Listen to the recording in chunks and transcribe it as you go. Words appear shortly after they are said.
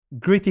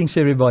Greetings,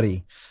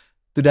 everybody.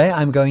 Today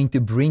I'm going to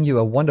bring you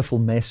a wonderful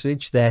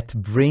message that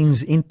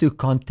brings into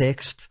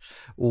context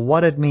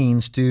what it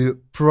means to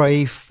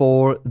pray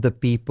for the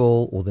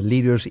people or the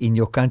leaders in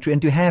your country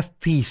and to have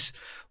peace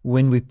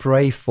when we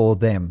pray for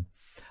them.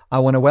 I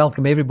want to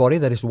welcome everybody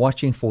that is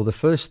watching for the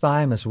first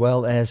time as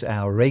well as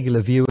our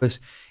regular viewers.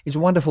 It's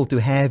wonderful to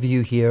have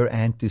you here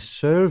and to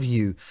serve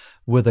you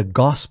with the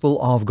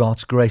gospel of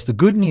God's grace, the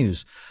good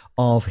news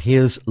of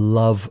His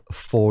love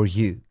for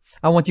you.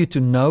 I want you to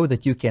know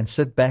that you can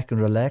sit back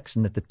and relax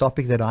and that the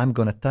topic that I'm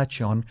going to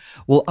touch on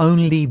will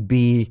only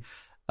be,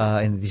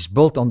 and it is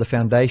built on the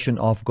foundation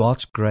of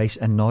God's grace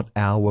and not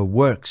our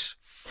works.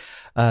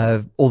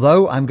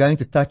 Although I'm going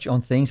to touch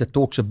on things that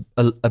talks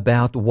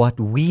about what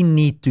we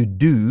need to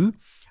do,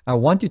 I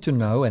want you to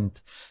know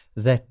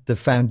that the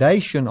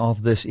foundation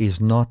of this is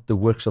not the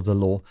works of the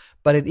law,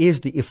 but it is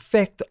the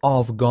effect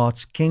of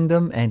God's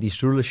kingdom and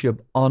His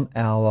rulership on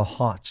our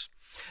hearts.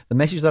 The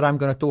message that I'm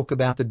going to talk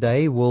about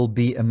today will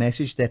be a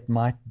message that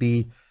might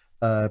be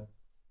a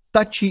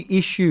touchy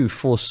issue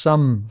for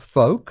some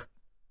folk,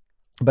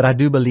 but I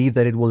do believe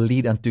that it will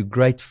lead unto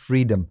great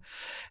freedom,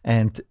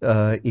 and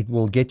it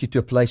will get you to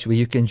a place where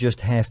you can just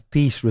have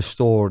peace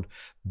restored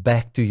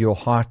back to your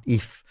heart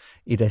if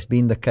it has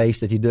been the case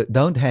that you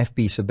don't have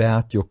peace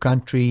about your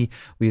country,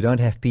 or you don't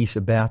have peace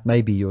about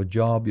maybe your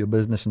job, your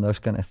business, and those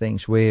kind of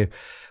things, where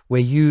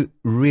you're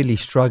really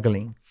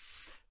struggling.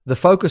 The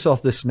focus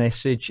of this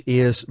message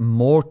is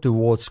more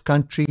towards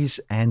countries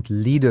and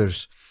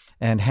leaders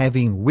and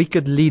having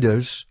wicked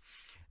leaders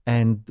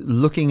and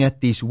looking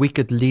at these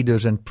wicked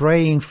leaders and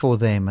praying for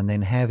them and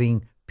then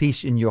having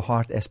peace in your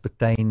heart as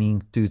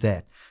pertaining to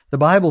that. The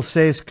Bible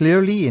says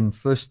clearly in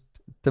 1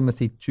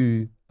 Timothy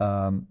 2,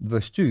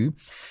 verse 2,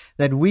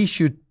 that we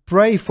should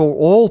pray for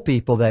all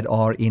people that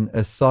are in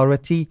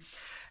authority,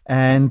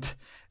 and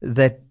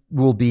that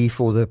will be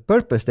for the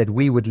purpose that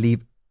we would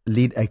lead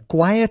a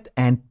quiet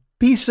and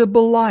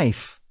peaceable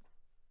life.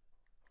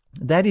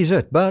 That is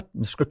it. But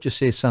the scripture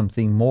says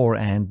something more,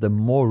 and the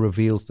more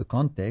reveals the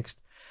context.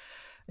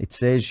 It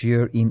says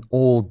here, in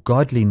all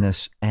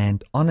godliness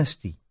and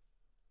honesty.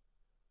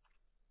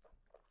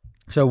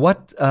 So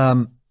what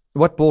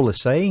Paul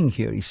is saying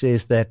here, he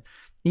says that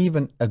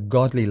even a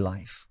godly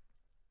life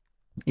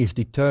is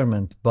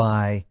determined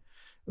by,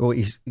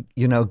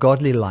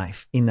 godly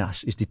life in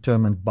us is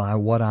determined by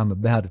what I'm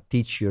about to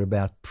teach you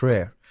about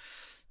prayer.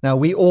 Now,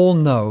 we all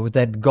know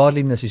that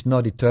godliness is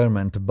not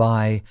determined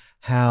by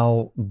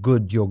how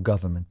good your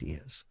government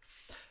is.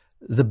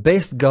 The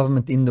best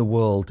government in the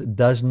world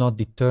does not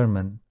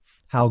determine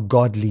how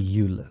godly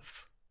you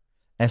live.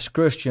 As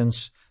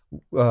Christians,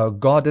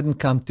 God didn't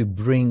come to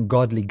bring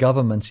godly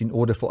governments in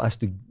order for us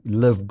to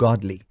live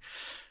godly.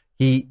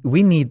 We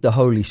need the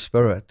Holy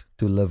Spirit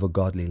to live a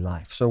godly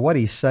life. So what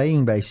he's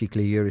saying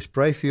basically here is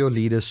pray for your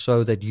leaders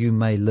so that you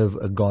may live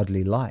a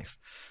godly life.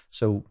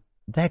 So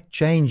that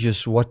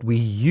changes what we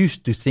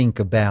used to think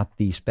about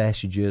these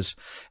passages.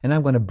 And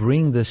I'm going to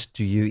bring this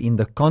to you in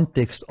the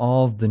context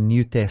of the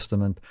New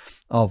Testament,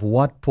 of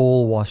what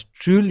Paul was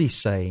truly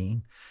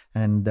saying,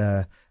 and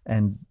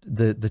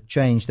the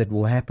change that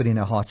will happen in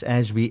our hearts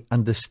as we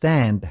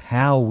understand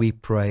how we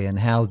pray and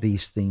how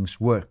these things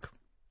work.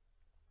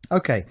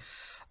 Okay,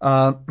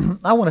 I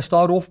want to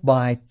start off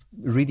by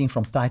reading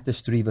from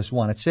Titus 3 verse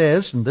 1. It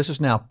says, and this is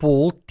now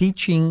Paul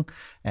teaching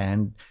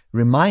and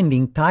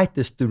reminding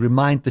Titus to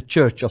remind the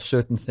church of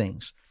certain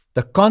things.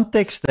 The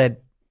context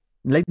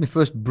let me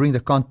first bring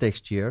the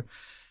context here.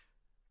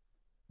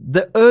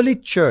 The early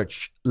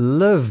church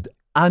lived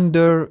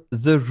under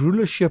the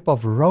rulership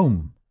of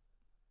Rome,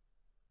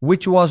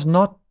 which was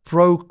not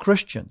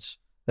pro-Christians.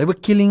 They were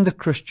killing the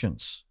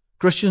Christians.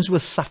 Christians were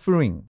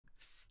suffering.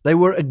 They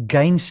were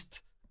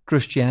against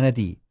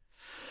Christianity.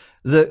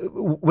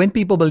 When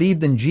people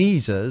believed in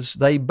Jesus,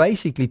 they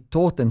basically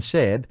taught and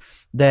said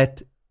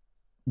that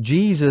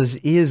Jesus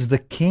is the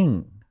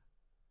King.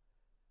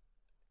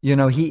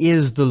 He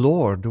is the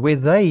Lord. Where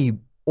the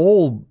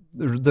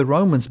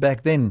Romans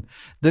back then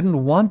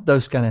didn't want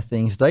those kind of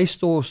things. They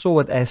saw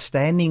it as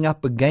standing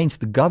up against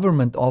the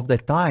government of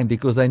that time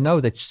because they know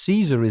that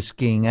Caesar is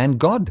king and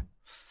God.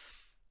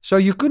 So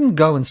you couldn't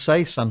go and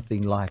say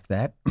something like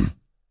that.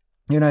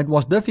 It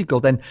was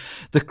difficult, and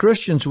the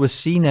Christians were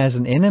seen as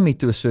an enemy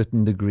to a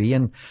certain degree,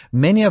 and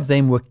many of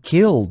them were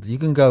killed. You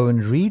can go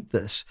and read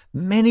this.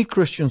 Many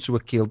Christians were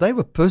killed. They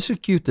were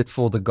persecuted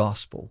for the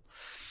gospel.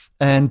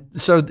 And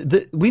so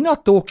we're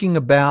not talking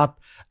about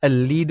a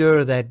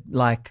leader that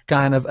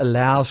kind of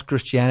allows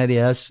Christianity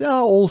as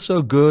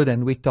also good,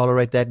 and we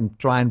tolerate that and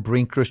try and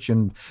bring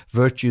Christian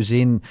virtues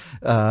in,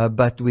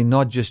 but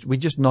we're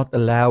just not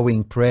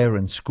allowing prayer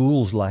in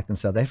schools like in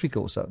South Africa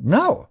or so.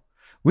 No.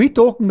 We're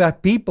talking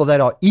about people that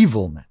are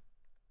evil, man.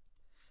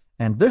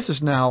 And this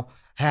is now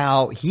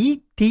how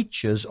he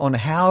teaches on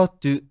how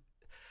to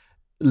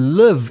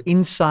live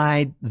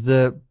inside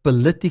the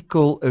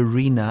political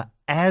arena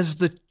as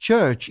the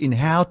church, in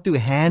how to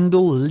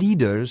handle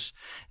leaders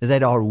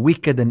that are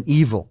wicked and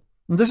evil.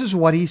 And this is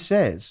what he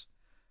says.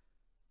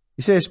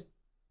 He says,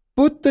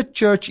 put the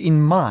church in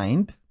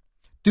mind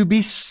to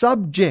be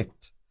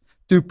subject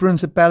to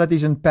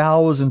principalities and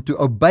powers and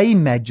to obey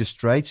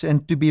magistrates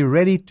and to be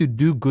ready to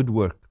do good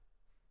work.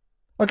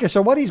 Okay,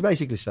 so what he's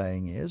basically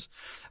saying is,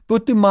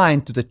 put to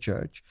mind to the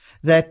church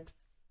that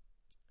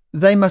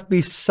they must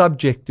be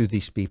subject to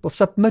these people,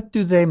 submit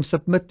to them,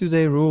 submit to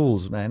their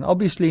rules, man.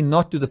 Obviously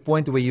not to the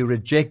point where you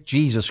reject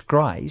Jesus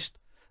Christ.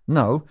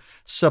 No,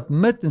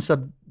 submit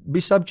and be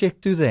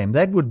subject to them.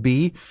 That would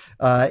be,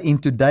 in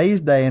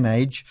today's day and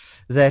age,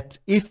 that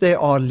if there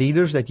are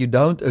leaders that you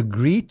don't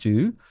agree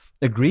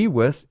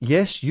with,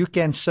 yes, you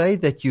can say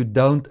that you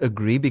don't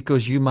agree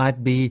because you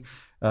might be,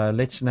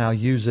 let's now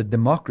use a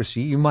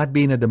democracy. You might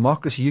be in a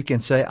democracy. You can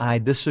say, I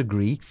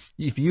disagree.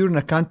 If you're in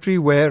a country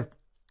where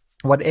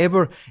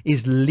whatever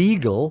is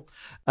legal,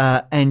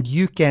 and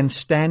you can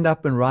stand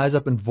up and rise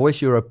up and voice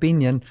your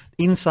opinion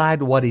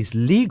inside what is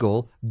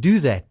legal, do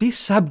that. Be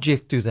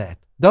subject to that.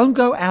 Don't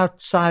go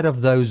outside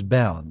of those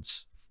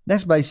bounds.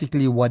 That's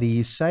basically what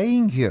he is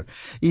saying here.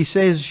 He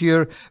says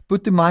here,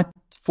 put to mind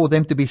for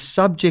them to be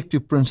subject to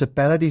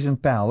principalities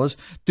and powers,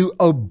 to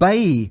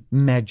obey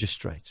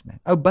magistrates, man.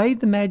 Obey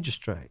the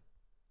magistrate.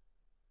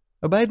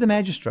 Obey the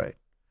magistrate.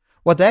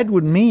 What that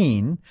would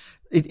mean,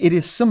 it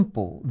is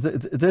simple.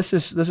 This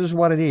is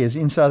what it is.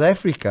 In South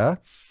Africa,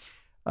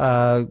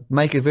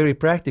 make it very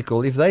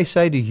practical. If they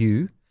say to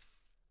you,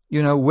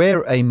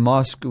 wear a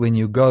mask when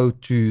you go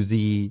to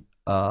the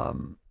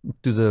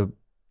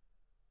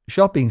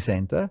shopping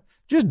center,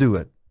 just do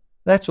it.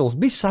 That's all.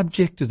 Be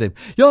subject to them.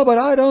 Yeah, but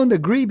I don't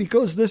agree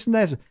because this and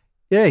that.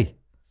 Hey,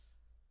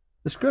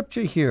 the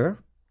scripture here,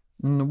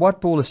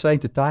 what Paul is saying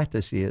to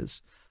Titus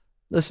is,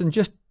 listen,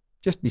 just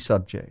be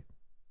subject.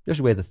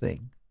 Just wear the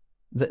thing.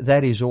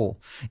 That is all.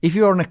 If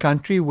you're in a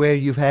country where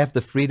you have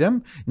the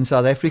freedom, in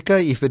South Africa,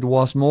 if it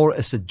was more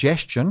a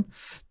suggestion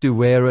to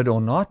wear it or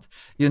not,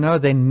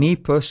 then me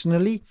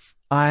personally,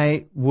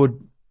 I would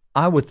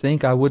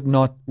think I would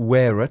not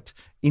wear it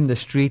in the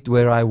street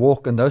where I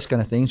walk and those kind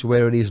of things,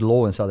 where it is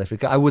law in South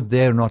Africa. I would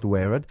dare not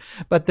wear it.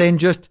 But then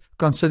just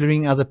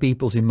considering other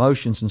people's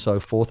emotions and so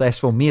forth, as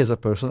for me as a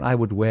person, I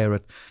would wear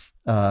it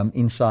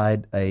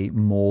inside a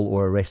mall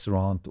or a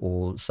restaurant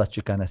or such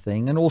a kind of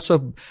thing. And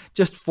also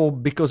just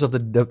because of the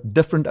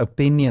different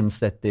opinions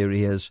that there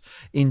is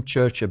in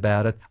church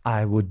about it,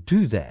 I would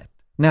do that.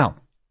 Now,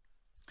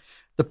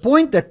 the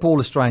point that Paul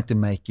is trying to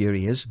make here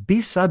is be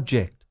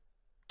subject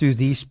to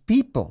these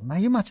people. Now,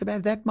 you might say,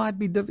 that might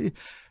be difficult.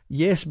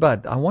 Yes,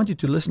 but I want you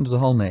to listen to the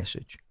whole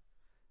message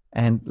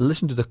and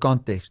listen to the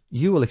context.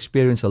 You will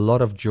experience a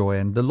lot of joy.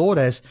 And the Lord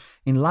has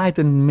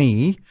enlightened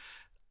me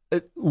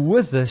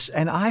with this,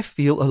 and I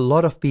feel a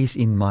lot of peace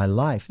in my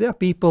life. There are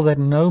people that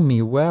know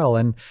me well,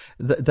 and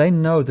they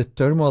know the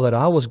turmoil that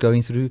I was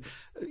going through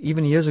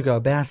even years ago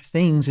about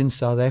things in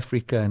South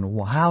Africa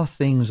and how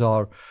things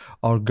are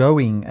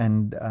going.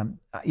 And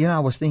I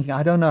was thinking,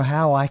 I don't know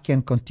how I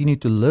can continue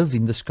to live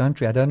in this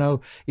country. I don't know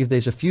if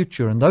there's a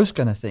future and those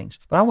kind of things.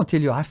 But I want to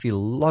tell you, I feel a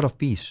lot of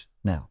peace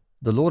now.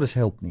 The Lord has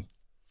helped me,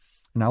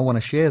 and I want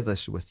to share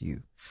this with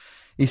you.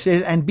 He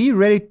says, and be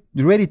ready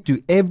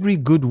to every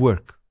good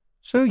work.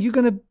 So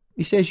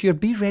he says here,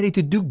 be ready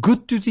to do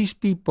good to these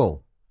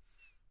people.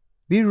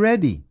 Be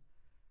ready.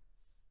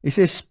 He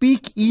says,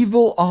 speak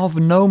evil of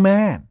no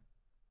man.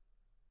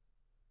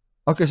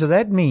 Okay, so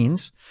that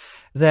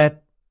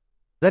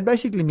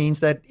basically means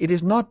that it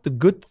is not the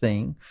good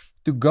thing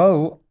to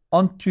go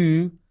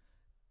onto,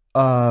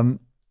 or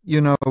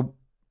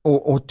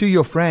to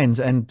your friends,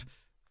 and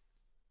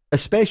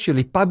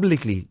especially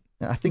publicly.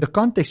 I think the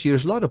context here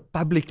is a lot of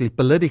publicly,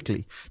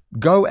 politically,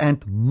 go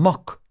and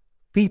mock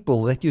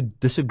people that you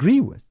disagree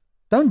with.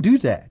 Don't do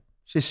that. It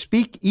says,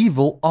 speak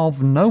evil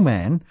of no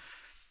man.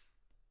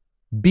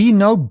 Be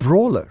no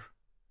brawler.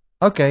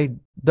 Okay,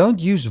 don't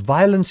use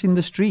violence in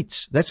the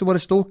streets. That's what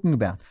it's talking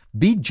about.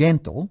 Be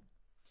gentle,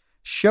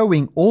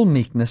 showing all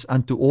meekness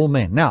unto all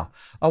men. Now,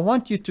 I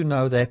want you to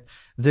know that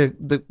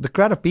the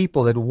crowd of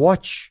people that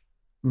watch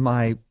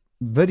my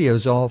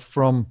videos are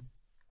from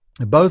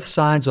both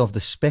sides of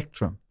the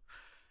spectrum,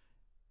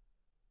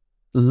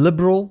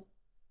 liberal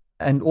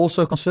and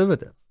also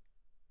conservative.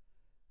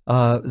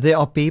 There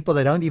are people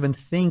that don't even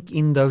think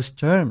in those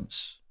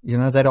terms,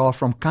 that are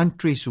from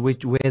countries where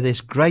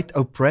there's great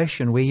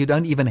oppression, where you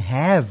don't even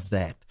have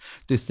that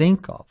to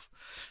think of.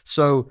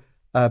 So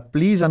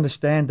please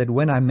understand that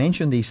when I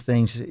mention these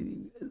things,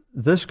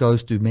 this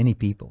goes to many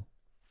people.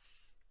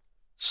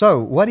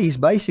 So what he's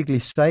basically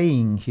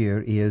saying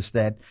here is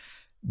that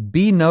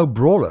be no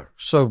brawler.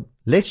 So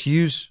let's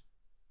use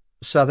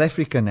South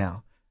Africa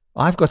now.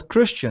 I've got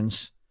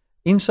Christians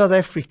in South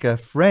Africa,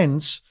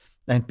 friends,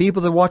 and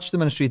people that watch the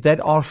ministry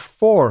that are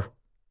for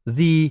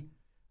the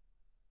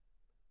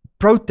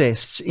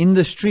protests in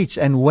the streets.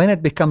 And when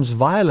it becomes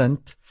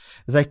violent,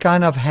 they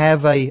kind of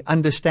have a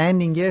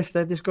understanding, yes,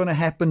 that is going to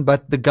happen,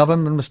 but the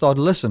government must start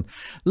listen.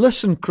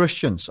 Listen,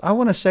 Christians, I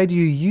want to say to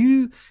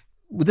you,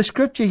 the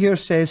scripture here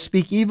says,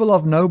 speak evil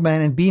of no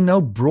man and be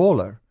no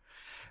brawler.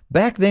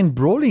 Back then,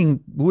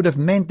 brawling would have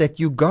meant that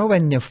you go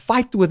and you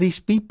fight with these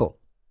people.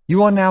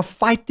 You are now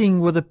fighting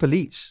with the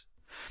police.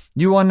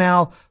 You are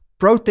now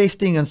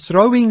protesting and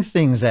throwing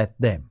things at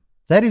them.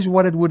 That is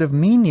what it would have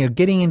mean here,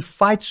 getting in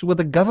fights with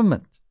the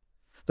government.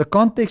 The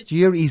context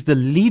here is the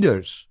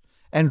leaders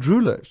and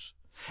rulers.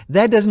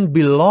 That doesn't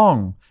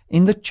belong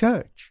in the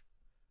church.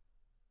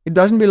 It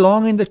doesn't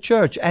belong in the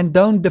church, and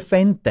don't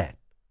defend that.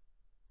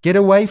 Get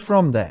away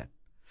from that.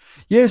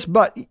 Yes,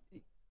 but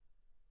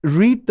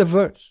read the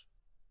verse.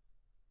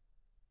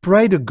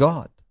 Pray to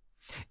God.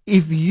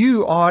 If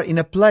you are in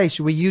a place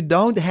where you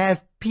don't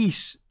have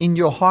peace in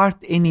your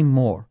heart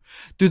anymore,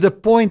 to the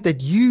point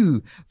that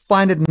you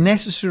find it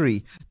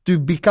necessary to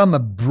become a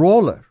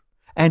brawler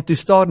and to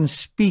start and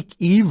speak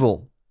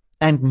evil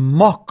and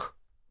mock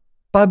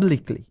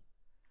publicly,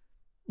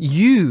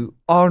 you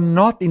are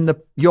not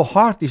your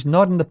heart is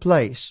not in the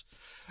place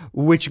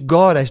which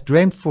God has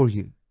dreamt for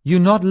you. You're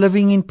not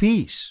living in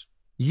peace.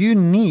 You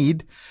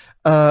need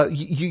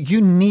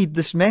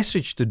this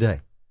message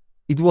today.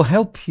 It will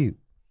help you.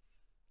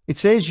 It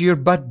says here,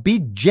 but be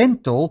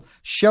gentle,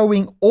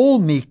 showing all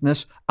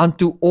meekness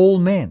unto all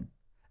men.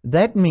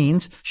 That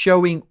means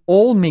showing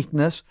all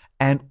meekness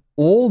and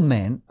all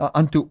men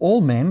unto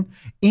all men,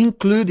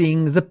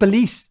 including the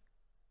police.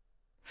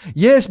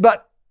 Yes,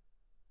 but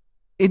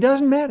it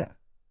doesn't matter.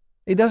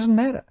 It doesn't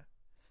matter.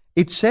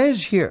 It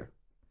says here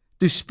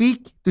to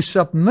speak, to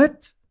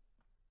submit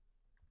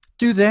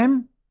to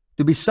them,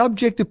 to be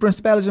subject to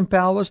principalities and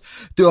powers,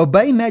 to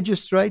obey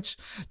magistrates,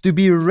 to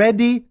be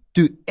ready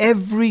to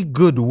every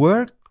good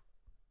work,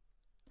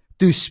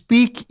 to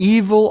speak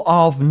evil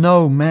of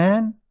no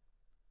man,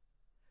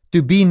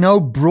 to be no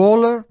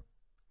brawler,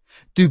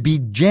 to be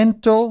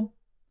gentle,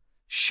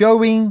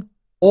 showing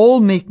all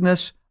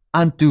meekness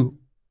unto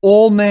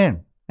all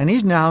men. And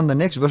he's now in the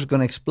next verse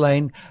going to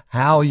explain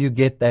how you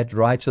get that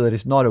right so that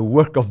it's not a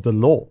work of the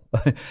law.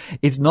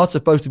 It's not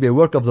supposed to be a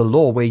work of the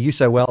law where you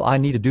say, well, I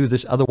need to do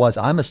this, otherwise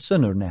I'm a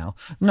sinner now.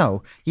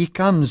 No, he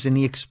comes and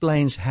he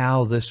explains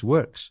how this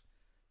works.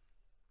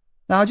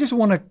 Now, I just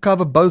want to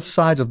cover both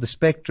sides of the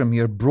spectrum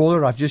here.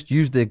 Brawler, I've just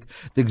used the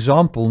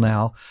example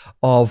now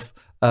of,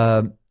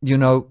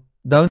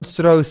 don't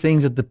throw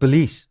things at the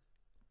police.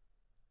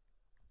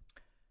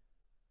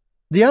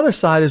 The other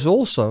side is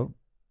also,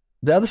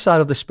 the other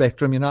side of the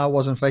spectrum, I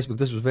was on Facebook.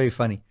 This was very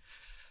funny.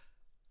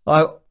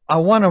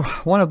 One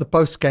of the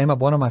posts came up,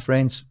 one of my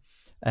friends,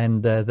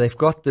 and they've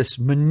got this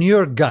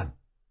manure gun,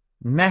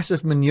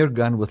 massive manure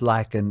gun with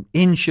like 1.5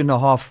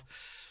 inches,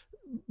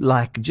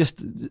 like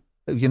just,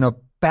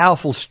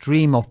 powerful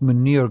stream of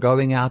manure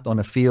going out on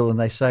a field. And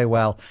they say,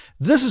 well,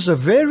 this is a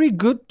very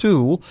good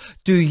tool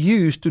to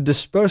use to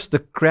disperse the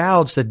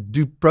crowds that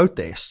do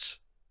protests.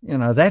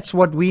 That's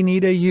what we need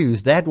to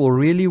use. That will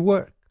really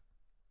work.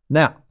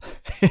 Now,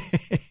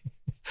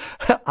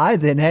 I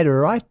then had to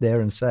write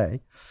there and say,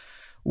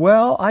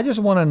 well, I just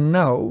want to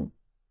know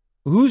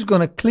who's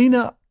going to clean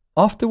up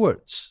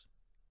afterwards,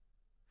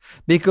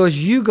 because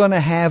you're going to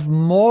have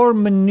more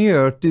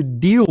manure to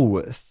deal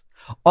with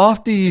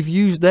after you've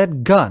used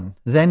that gun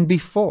than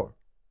before.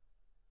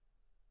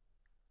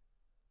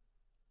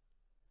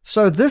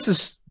 So this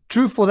is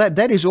true for that.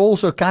 That is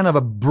also kind of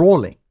a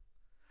brawling,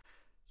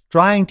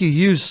 trying to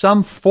use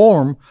some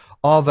form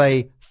of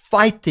a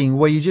fighting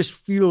where you just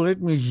feel,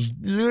 let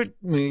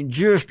me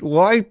just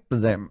wipe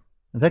them.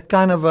 That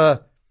kind of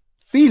a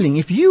feeling.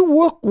 If you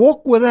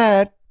walk with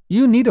that,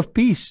 you need of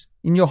peace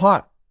in your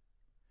heart.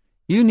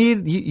 You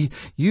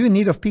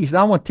need of peace.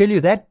 Now, I want to tell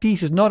you that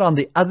peace is not on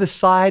the other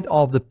side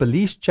of the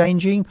police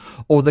changing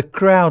or the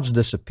crowds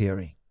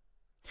disappearing.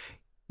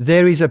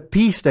 There is a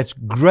peace that's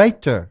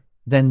greater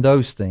than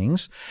those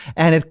things,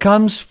 and it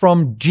comes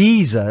from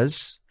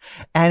Jesus,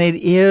 and it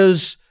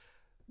is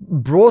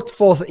brought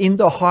forth in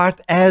the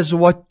heart as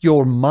what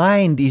your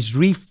mind is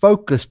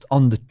refocused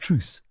on the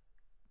truth.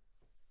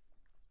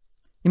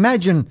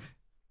 Imagine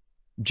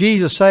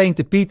Jesus saying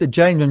to Peter,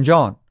 James, and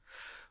John,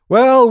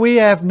 well, we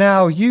have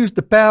now used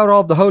the power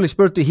of the Holy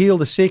Spirit to heal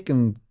the sick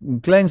and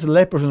cleanse the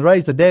lepers and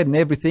raise the dead and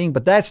everything,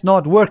 but that's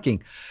not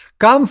working.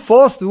 Come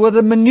forth with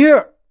the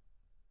manure.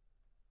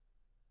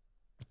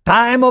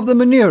 Time of the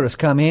manure has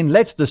come in.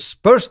 Let's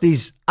disperse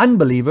these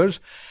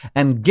unbelievers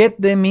and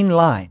get them in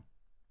line.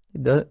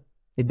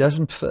 It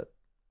doesn't fit.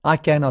 I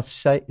cannot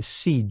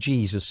see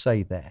Jesus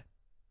say that.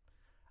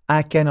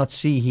 I cannot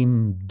see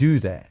him do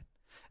that.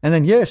 And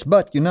then, yes,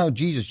 but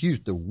Jesus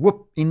used the whip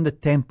in the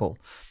temple.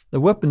 The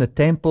whip in the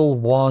temple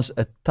was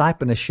a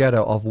type and a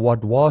shadow of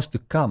what was to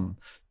come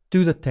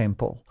to the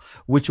temple,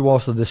 which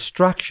was the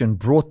destruction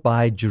brought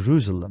by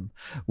Jerusalem,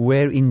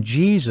 wherein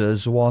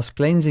Jesus was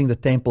cleansing the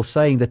temple,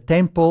 saying the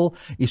temple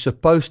is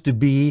supposed to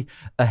be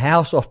a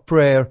house of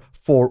prayer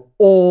for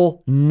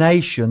all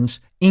nations,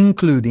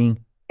 including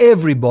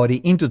everybody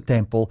into the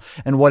temple.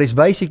 And what he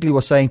basically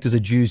was saying to the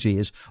Jews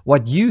is,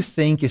 what you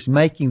think is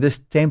making this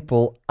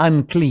temple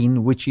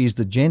unclean, which is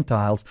the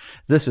Gentiles,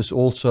 this is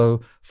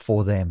also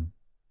for them.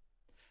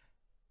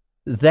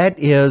 That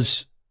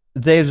is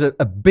there's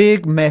a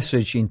big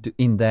message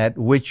in that,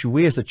 which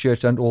we as a church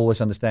don't always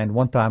understand.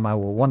 One day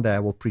I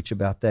will preach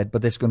about that,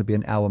 but there's going to be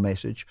an hour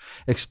message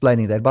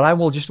explaining that. But I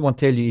will just want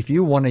to tell you, if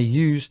you want to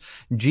use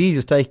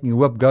Jesus taking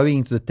you up, going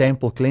into the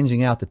temple,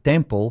 cleansing out the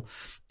temple,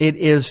 it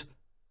is,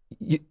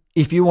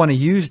 if you want to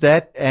use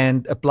that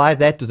and apply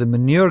that to the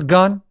manure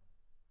gun,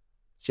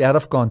 it's out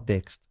of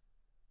context.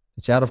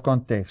 It's out of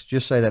context.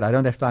 Just say that. I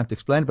don't have time to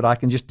explain, but I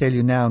can just tell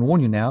you now and warn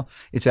you now,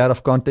 it's out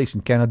of context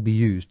and cannot be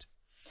used.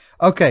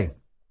 Okay.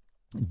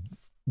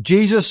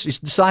 Jesus, his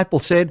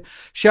disciples said,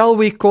 shall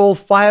we call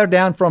fire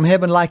down from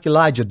heaven like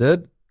Elijah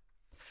did,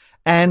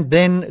 and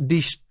then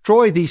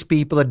destroy these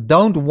people that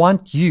don't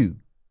want you,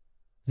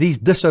 these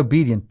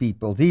disobedient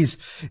people, these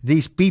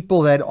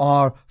people that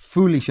are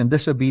foolish and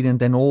disobedient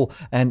and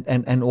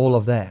all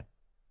of that.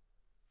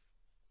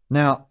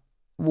 Now,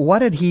 what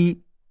did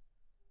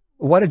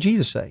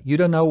Jesus say? You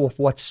don't know of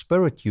what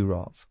spirit you're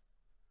of.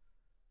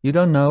 You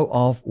don't know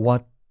of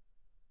what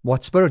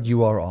spirit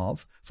you are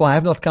of. For I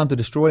have not come to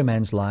destroy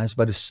man's lives,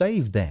 but to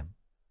save them.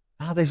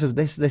 Now, there's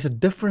a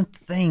different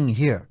thing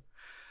here.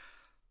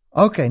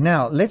 Okay,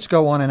 now let's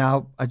go on, and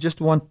I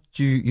just want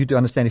you to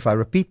understand. If I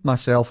repeat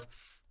myself,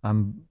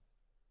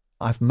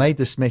 I've made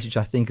this message,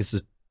 I think it's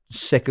the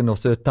second or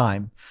third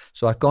time,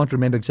 so I can't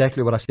remember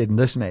exactly what I said in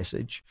this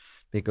message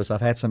because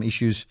I've had some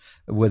issues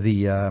with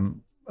the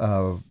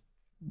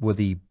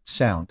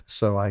sound,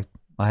 so I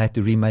had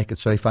to remake it.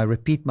 So if I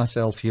repeat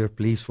myself here,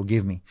 please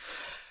forgive me.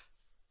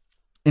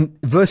 In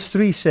verse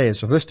 2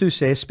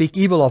 says, speak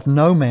evil of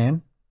no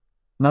man.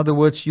 In other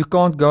words, you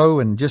can't go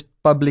and just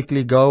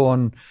publicly go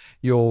on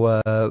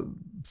your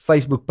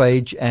Facebook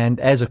page and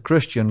as a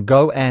Christian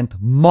go and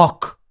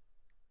mock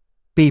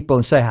people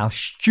and say how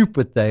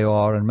stupid they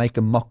are and make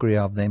a mockery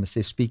of them. It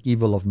says, speak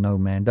evil of no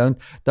man.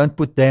 Don't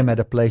put them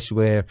at a place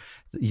where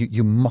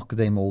you mock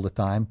them all the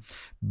time,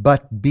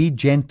 but be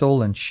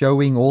gentle and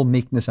showing all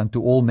meekness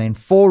unto all men.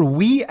 For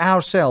we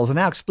ourselves, and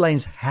now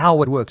explains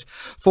how it works,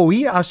 for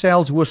we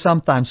ourselves were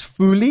sometimes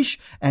foolish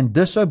and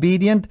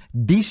disobedient,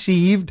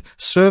 deceived,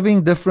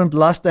 serving different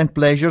lusts and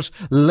pleasures,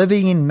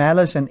 living in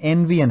malice and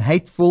envy and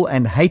hateful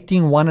and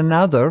hating one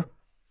another.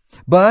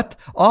 But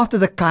after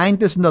the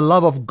kindness and the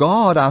love of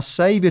God, our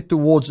Savior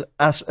towards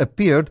us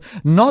appeared,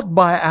 not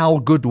by our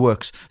good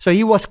works. So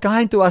he was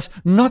kind to us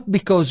not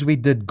because we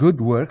did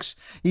good works.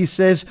 He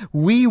says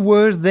we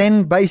were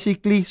then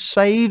basically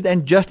saved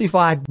and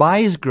justified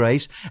by his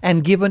grace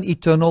and given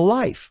eternal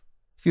life.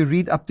 If you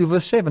read up to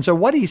verse 7. So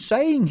what he's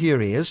saying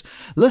here is,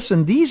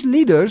 listen, these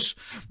leaders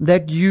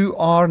that you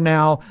are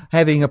now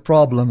having a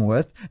problem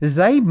with,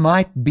 they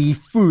might be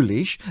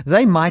foolish,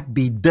 they might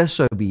be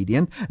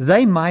disobedient,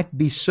 they might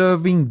be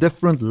serving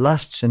different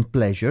lusts and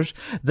pleasures,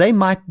 they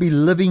might be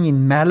living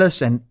in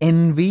malice and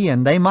envy,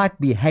 and they might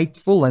be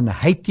hateful and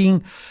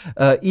hating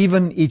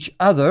even each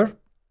other.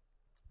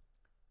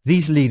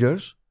 These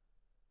leaders,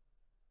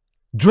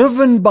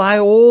 driven by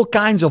all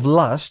kinds of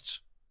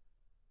lusts,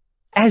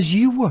 as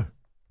you were.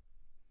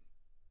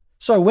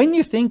 So when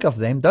you think of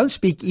them, don't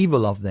speak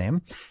evil of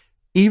them.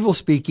 Evil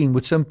speaking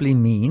would simply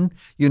mean,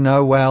 you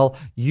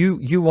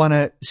want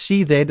to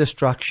see their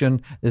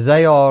destruction.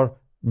 They are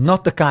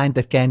not the kind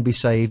that can be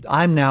saved.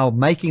 I'm now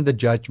making the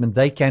judgment.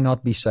 They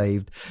cannot be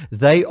saved.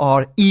 They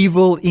are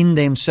evil in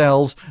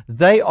themselves.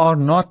 They are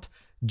not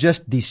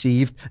just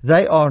deceived.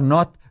 They are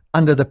not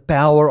under the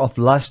power of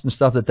lust and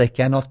stuff that they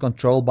cannot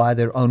control by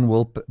their own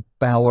will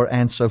power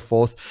and so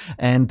forth.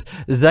 And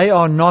they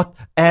are not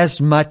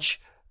as much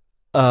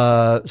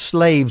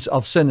slaves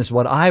of sin as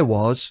what I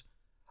was.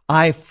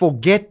 I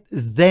forget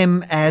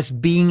them as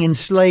being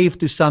enslaved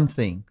to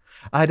something.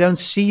 I don't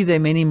see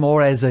them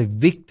anymore as a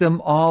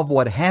victim of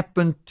what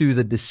happened to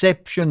the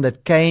deception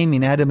that came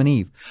in Adam and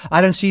Eve.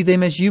 I don't see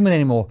them as human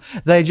anymore.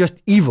 They're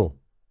just evil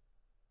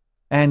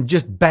and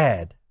just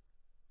bad.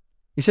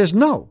 He says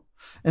no.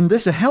 And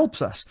this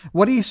helps us.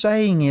 What he's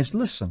saying is,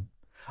 listen,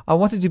 I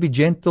wanted to be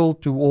gentle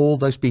to all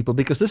those people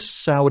because this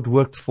is how it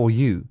worked for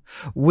you.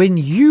 When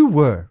you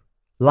were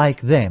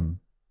like them,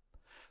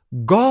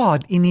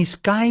 God in his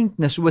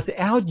kindness,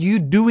 without you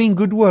doing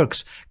good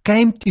works,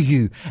 came to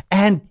you,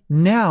 and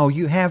now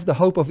you have the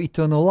hope of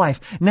eternal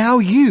life. Now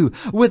you,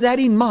 with that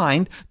in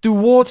mind,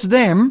 towards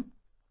them,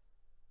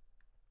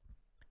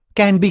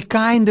 can be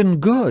kind and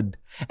good,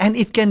 and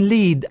it can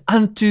lead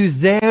unto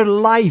their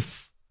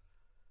life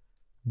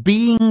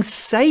being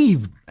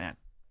saved.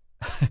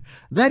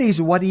 That is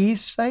what he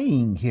is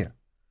saying here.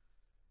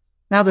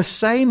 Now the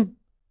same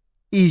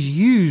is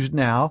used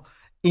now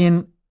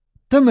in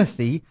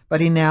Timothy, but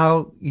he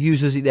now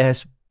uses it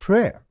as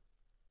prayer.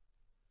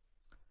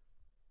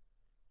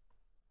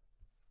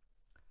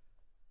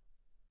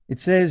 It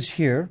says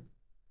here,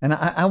 and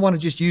I want to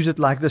just use it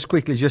like this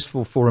quickly, just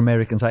for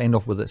Americans. I end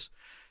off with this.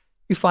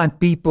 You find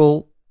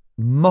people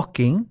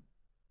mocking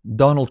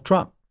Donald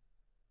Trump.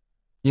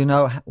 You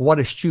know, what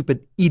a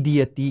stupid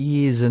idiot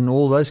he is and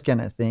all those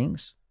kind of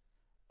things.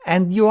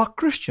 And you are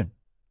Christian.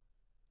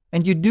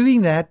 And you're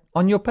doing that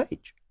on your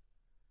page.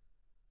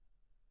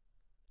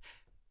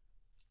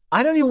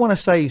 I don't even want to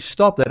say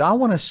stop that. I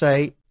want to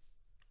say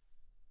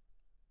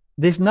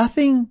there's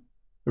nothing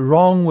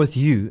wrong with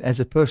you as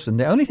a person.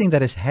 The only thing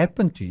that has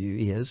happened to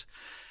you is,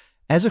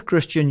 as a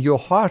Christian, your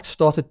heart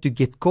started to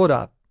get caught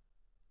up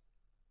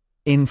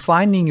in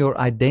finding your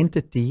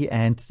identity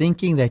and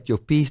thinking that your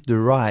peace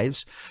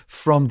derives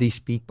from these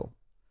people.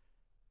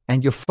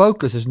 And your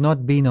focus has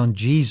not been on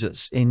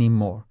Jesus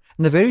anymore.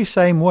 In the very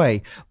same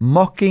way,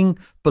 mocking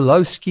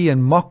Pelosi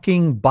and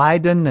mocking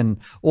Biden and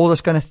all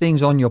those kind of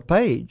things on your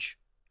page,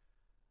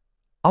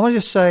 I want to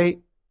just say,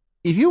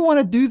 if you want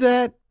to do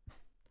that,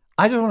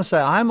 I just want to say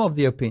I'm of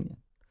the opinion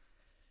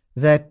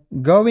that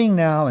going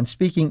now and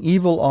speaking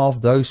evil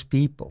of those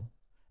people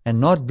and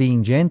not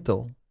being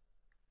gentle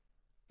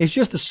is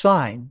just a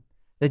sign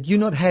that you're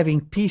not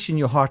having peace in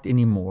your heart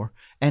anymore,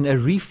 and a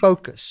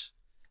refocus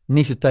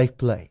needs to take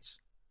place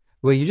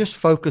where you just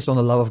focus on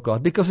the love of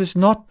God, because it's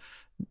not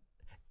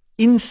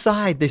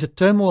inside, there's a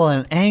turmoil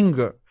and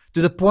anger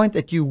to the point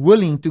that you're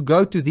willing to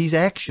go to these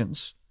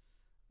actions,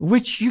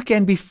 which you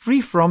can be free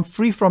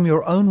from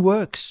your own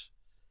works,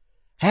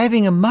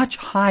 having a much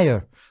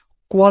higher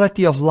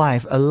quality of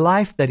life, a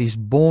life that is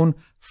born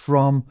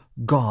from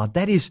God.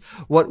 That is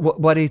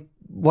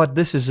what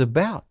this is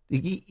about.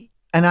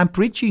 And I'm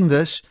preaching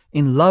this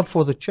in love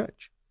for the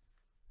church.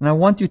 And I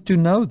want you to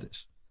know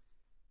this.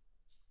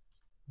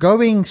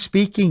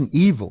 Speaking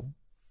evil,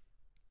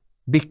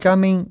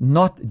 becoming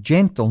not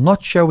gentle,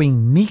 not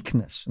showing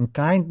meekness and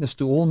kindness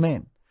to all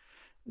men.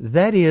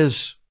 That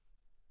is,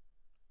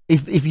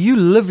 if you're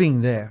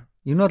living there,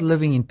 you're not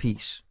living in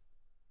peace.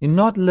 You're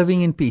not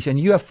living in peace, and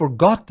you have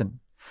forgotten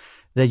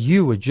that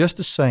you were just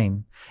the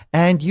same,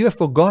 and you have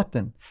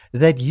forgotten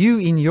that you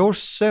in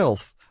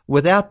yourself,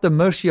 without the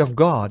mercy of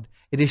God,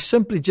 it is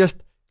simply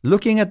just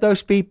looking at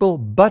those people,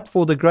 but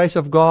for the grace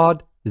of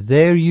God,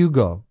 there you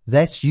go.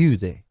 That's you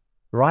there,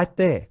 right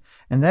there.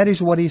 And that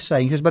is what he's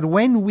saying. He says, but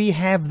when we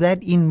have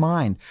that in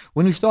mind,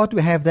 when we start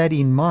to have that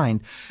in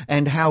mind,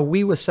 and how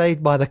we were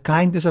saved by the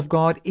kindness of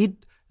God,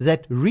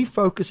 that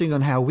refocusing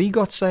on how we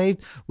got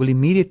saved will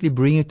immediately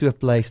bring you to a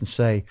place and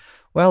say,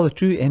 well, the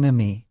true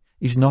enemy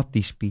is not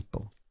these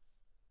people.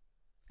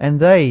 And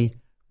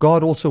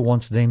God also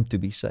wants them to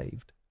be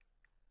saved.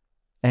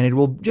 And it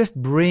will just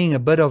bring a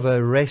bit of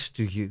a rest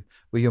to you,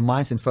 where your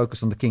mind's in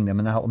focus on the kingdom.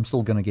 And now I'm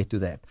still going to get to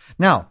that.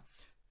 Now,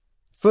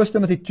 1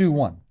 Timothy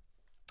 2:1.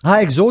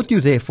 I exhort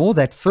you, therefore,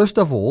 that first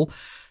of all,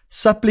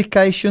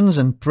 supplications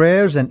and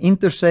prayers and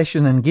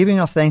intercession and giving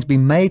of thanks be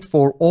made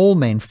for all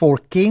men, for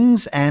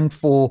kings and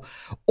for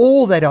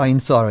all that are in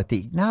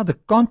authority. Now, the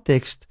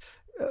context,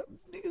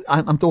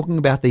 I'm talking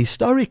about the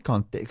historic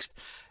context.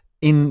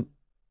 In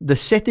the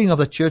setting of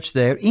the church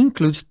there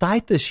includes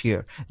Titus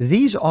here.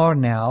 These are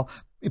now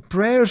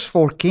prayers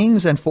for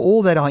kings and for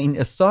all that are in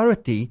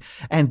authority,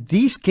 and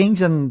these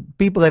kings and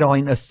people that are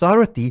in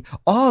authority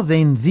are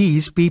then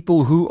these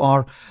people who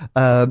are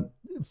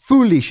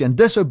foolish and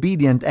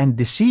disobedient and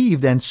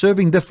deceived and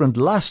serving different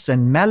lusts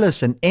and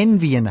malice and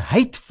envy and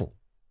hateful.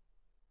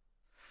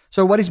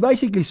 So what he's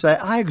basically saying,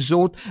 I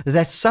exhort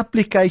that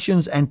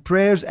supplications and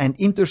prayers and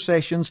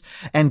intercessions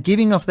and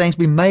giving of thanks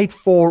be made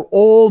for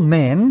all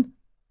men.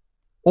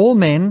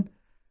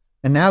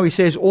 And now he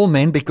says all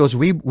men, because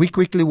we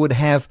quickly would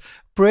have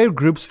prayer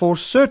groups for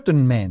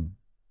certain men,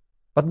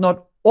 but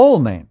not all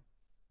men.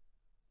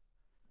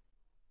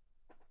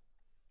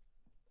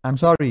 I'm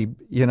sorry,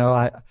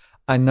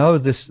 I know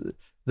this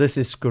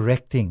is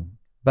correcting,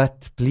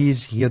 but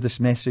please hear this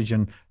message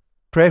and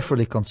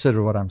prayerfully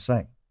consider what I'm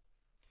saying.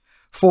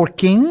 For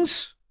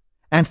kings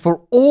and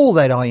for all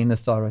that are in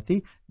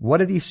authority. What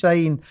did he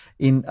say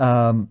in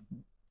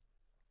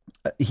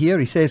here?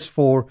 He says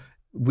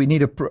we need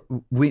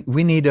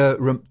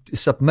to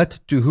submit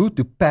to who?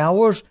 To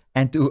powers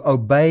and to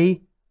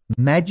obey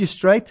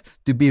magistrates,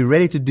 to be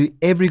ready to do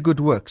every good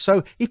work.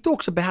 So he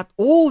talks about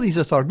all these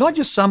authorities, not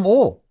just some,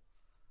 all.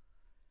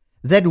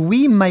 That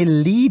we may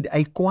lead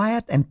a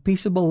quiet and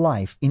peaceable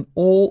life in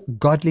all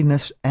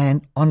godliness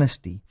and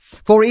honesty.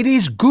 For it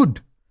is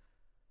good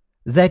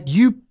that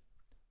you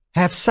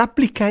have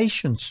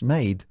supplications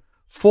made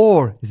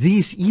for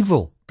these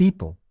evil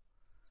people,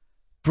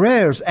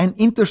 prayers and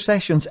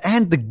intercessions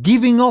and the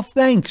giving of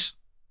thanks.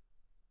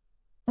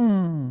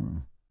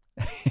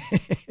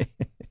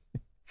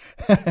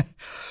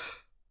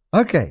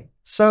 Okay,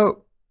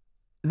 so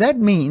that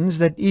means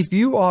that if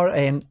you are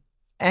an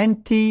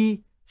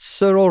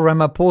anti-Cyril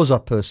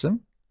Ramaphosa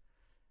person,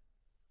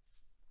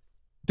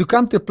 to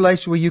come to a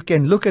place where you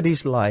can look at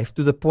his life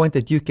to the point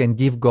that you can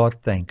give God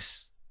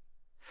thanks.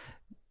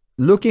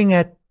 Looking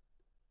at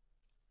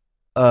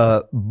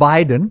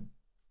Biden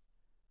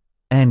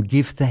and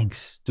give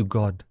thanks to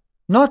God.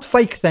 Not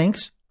fake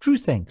thanks, true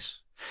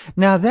thanks.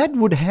 Now that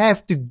would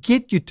have to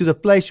get you to the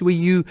place where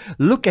you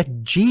look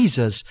at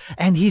Jesus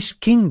and his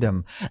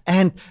kingdom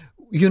and,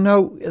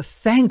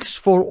 thanks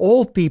for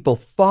all people.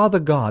 Father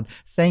God,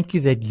 thank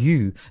you that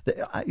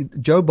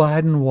Joe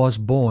Biden was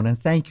born, and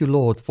thank you,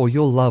 Lord, for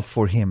your love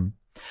for him.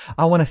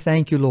 I want to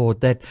thank you, Lord,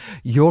 that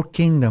your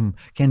kingdom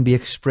can be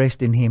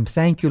expressed in him.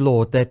 Thank you,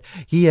 Lord, that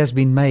he has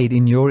been made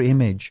in your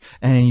image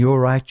and in your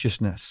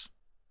righteousness.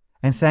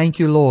 And thank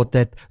you, Lord,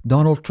 that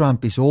Donald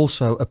Trump is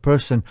also a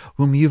person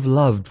whom you've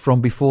loved from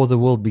before the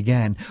world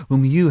began,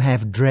 whom you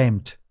have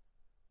dreamt.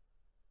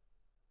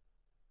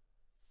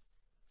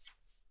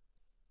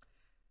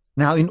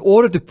 Now, in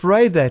order to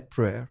pray that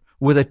prayer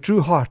with a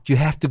true heart, you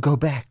have to go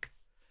back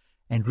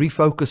and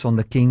refocus on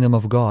the kingdom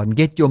of God and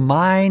get your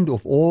mind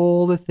off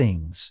all the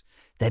things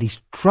that is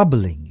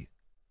troubling you.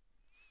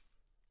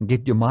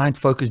 Get your mind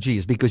focused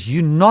Jesus, because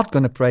you're not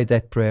going to pray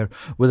that prayer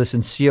with a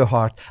sincere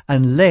heart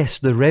unless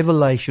the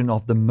revelation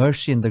of the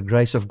mercy and the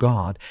grace of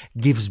God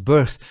gives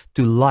birth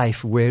to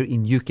life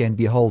wherein you can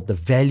behold the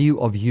value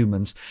of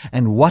humans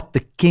and what the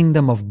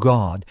kingdom of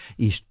God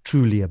is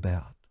truly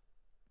about.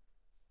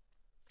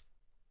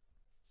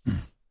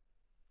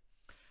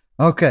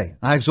 Okay,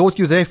 I exhort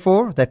you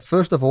therefore that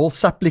first of all,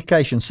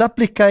 supplication.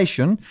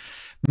 Supplication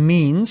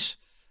means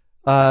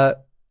it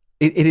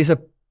is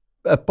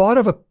a part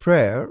of a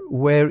prayer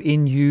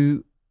wherein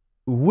you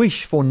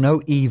wish for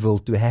no evil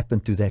to happen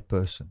to that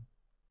person.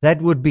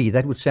 That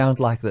would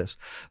sound like this.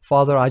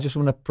 Father, I just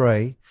want to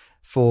pray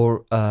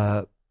for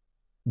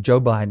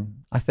Joe Biden.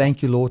 I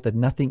thank you, Lord, that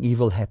nothing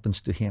evil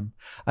happens to him.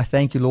 I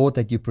thank you, Lord,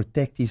 that you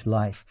protect his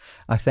life.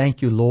 I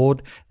thank you,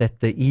 Lord, that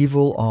the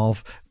evil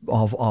of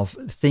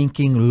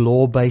thinking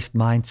law-based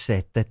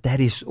mindset, that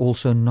is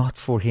also not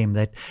for him.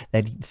 That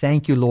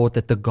thank you, Lord,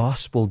 that the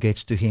gospel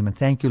gets to him. And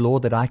thank you,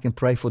 Lord, that I can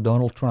pray for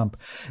Donald Trump,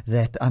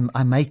 that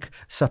I make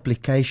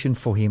supplication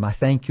for him. I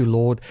thank you,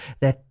 Lord,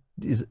 that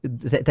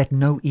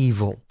no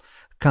evil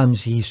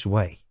comes his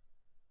way.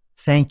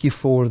 Thank you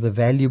for the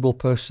valuable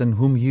person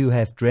whom you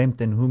have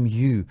dreamt and whom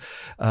you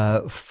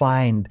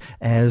find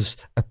as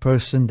a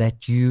person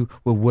that you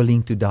were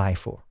willing to die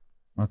for.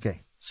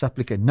 Okay,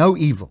 supplicate. No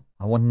evil.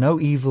 I want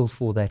no evil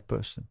for that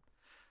person.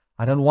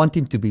 I don't want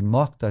him to be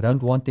mocked. I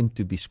don't want him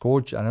to be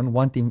scourged. I don't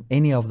want him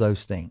any of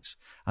those things.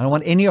 I don't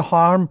want any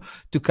harm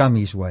to come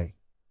his way.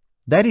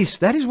 That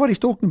is what he's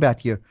talking about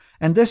here.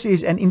 And this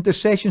is an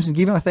intercession and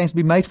giving our thanks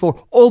be made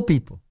for all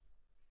people.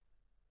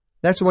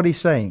 That's what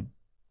he's saying.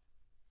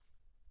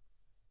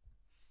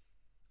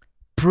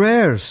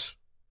 Prayer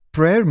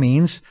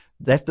means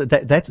that's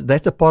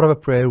a part of a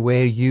prayer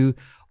where you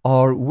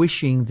are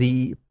wishing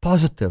the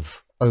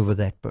positive over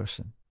that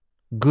person.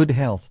 Good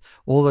health,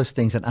 all those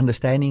things, an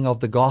understanding of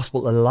the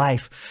gospel, a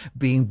life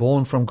being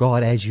born from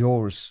God as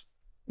yours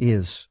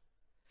is.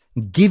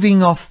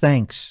 Giving of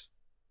thanks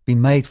be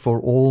made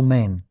for all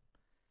men.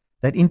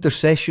 That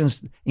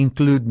intercessions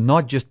include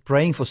not just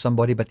praying for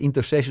somebody, but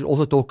intercessions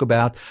also talk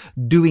about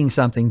doing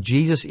something.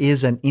 Jesus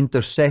is an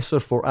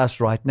intercessor for us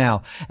right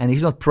now. And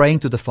he's not praying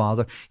to the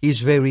Father. His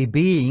very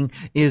being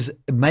is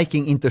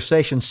making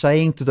intercession,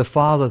 saying to the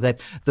Father that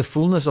the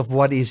fullness of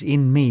what is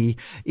in me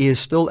is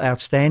still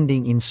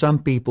outstanding in some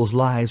people's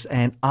lives.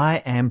 And I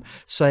am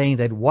saying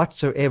that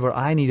whatsoever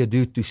I need to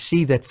do to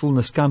see that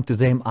fullness come to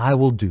them, I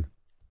will do.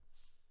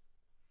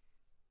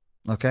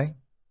 Okay?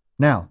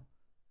 Now,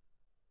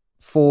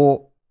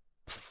 for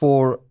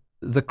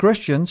the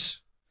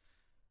Christians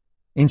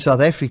in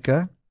South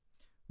Africa,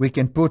 we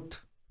can put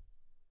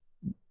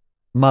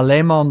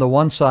Malema on the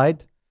one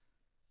side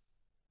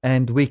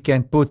and we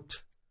can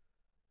put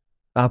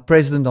our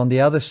president on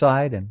the other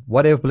side, and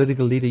whatever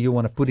political leader you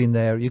want to put in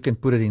there, you can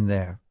put it in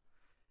there.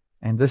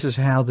 And this is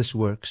how this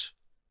works.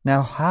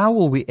 Now, how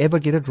will we ever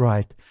get it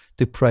right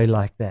to pray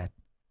like that?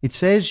 It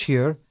says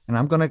here, and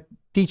I'm going to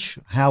teach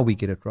how we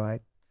get it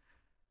right.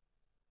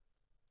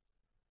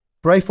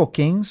 Pray for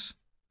kings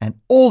and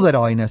all that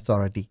are in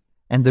authority.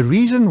 And the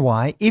reason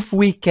why, if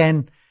we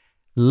can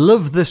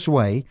live this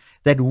way,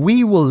 that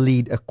we will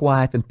lead a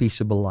quiet and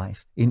peaceable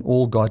life in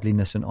all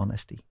godliness and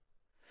honesty.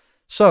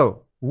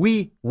 So,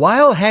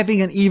 while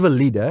having an evil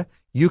leader,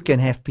 you can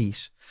have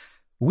peace.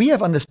 We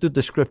have understood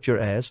the scripture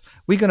as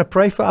we're going to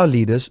pray for our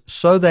leaders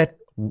so that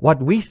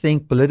what we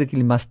think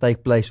politically must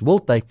take place will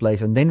take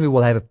place, and then we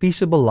will have a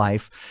peaceable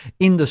life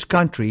in this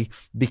country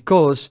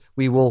because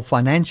we will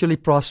financially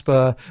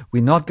prosper.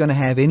 We're not going to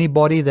have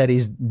anybody that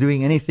is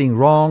doing anything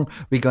wrong.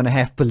 We're going to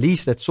have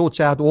police that sorts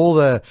out all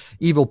the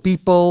evil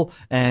people,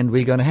 and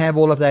we're going to have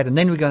all of that, and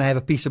then we're going to have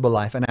a peaceable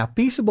life. And our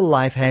peaceable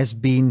life has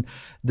been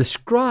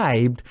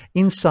described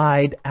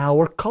inside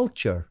our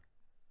culture.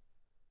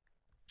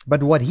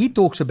 But what he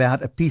talks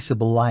about, a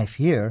peaceable life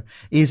here,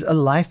 is a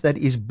life that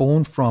is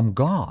born from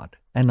God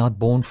and not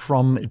born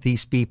from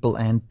these people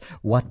and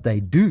what they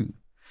do.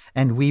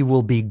 And we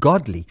will be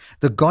godly.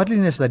 The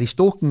godliness that he's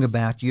talking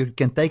about, you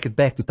can take it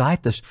back to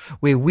Titus,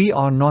 where we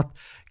are not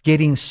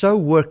getting so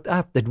worked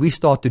up that we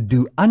start to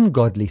do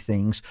ungodly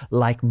things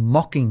like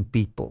mocking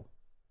people.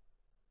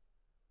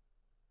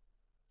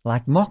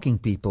 Like mocking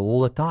people all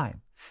the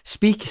time.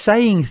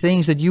 Saying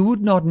things that you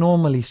would not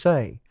normally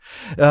say.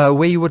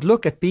 Where you would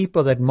look at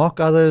people that mock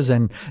others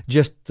and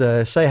just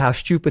say how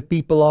stupid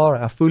people are,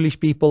 how foolish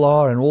people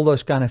are, and all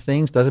those kind of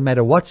things. Doesn't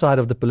matter what side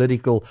of the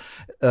political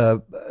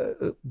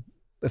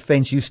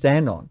fence you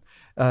stand on.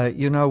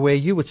 Where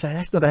you would say,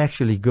 that's not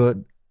actually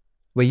good.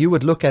 where you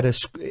would look at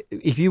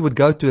if you would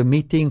go to a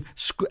meeting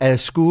at a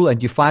school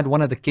and you find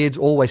one of the kids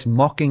always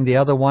mocking the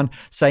other one,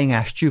 saying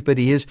how stupid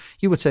he is,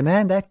 you would say,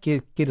 man, that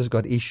kid has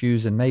got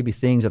issues and maybe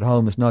things at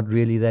home is not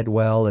really that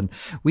well, and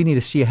we need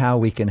to see how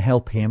we can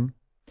help him.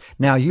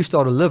 Now you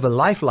start to live a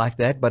life like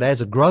that, but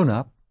as a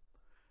grown-up,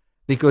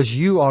 because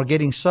you are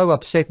getting so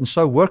upset and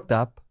so worked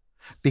up,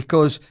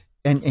 because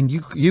and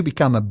you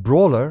become a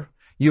brawler.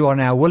 You are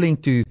now willing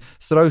to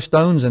throw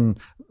stones and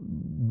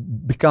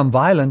become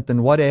violent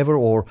and whatever,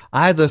 or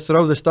either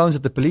throw the stones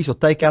at the police or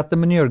take out the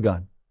manure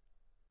gun.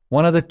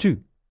 One of the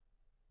two.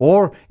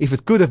 Or if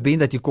it could have been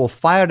that you call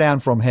fire down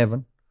from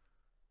heaven,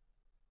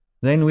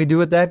 then we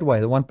do it that way.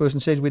 The one person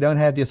says we don't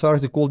have the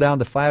authority to call down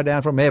the fire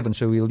down from heaven,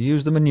 so we'll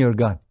use the manure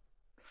gun.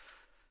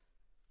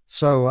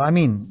 So, I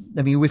mean,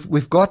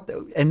 we've got,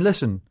 and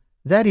listen,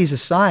 that is a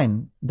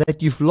sign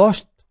that you've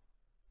lost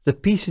the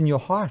peace in your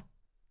heart.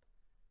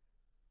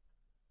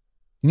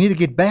 You need to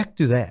get back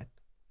to that.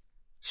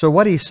 So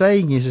what he's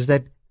saying is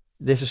that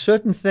there's a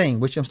certain thing,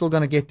 which I'm still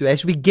going to get to.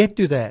 As we get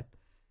to that,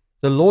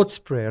 the Lord's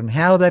Prayer and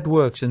how that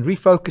works and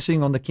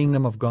refocusing on the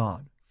kingdom of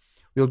God,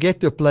 we'll get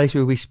to a place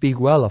where we speak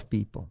well of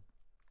people,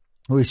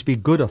 where we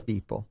speak good of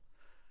people.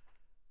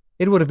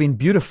 It would have been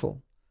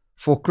beautiful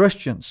for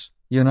Christians,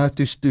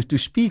 to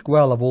speak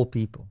well of all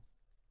people.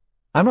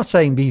 I'm not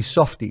saying be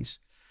softies.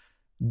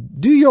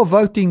 Do your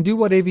voting, do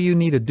whatever you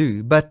need to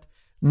do, but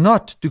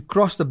not to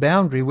cross the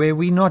boundary where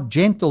we're not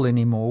gentle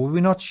anymore, where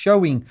we're not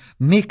showing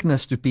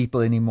meekness to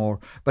people anymore,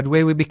 but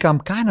where we become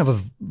kind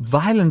of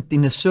violent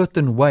in a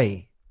certain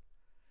way,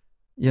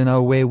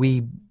 where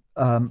we,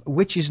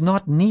 which is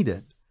not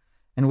needed,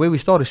 and where we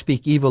start to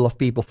speak evil of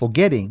people,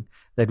 forgetting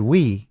that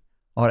we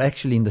are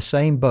actually in the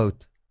same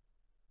boat.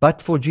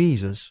 But for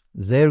Jesus,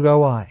 there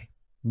go I.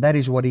 That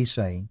is what he's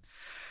saying.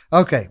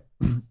 Okay,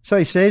 so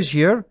he says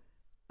here,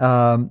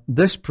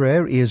 this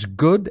prayer is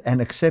good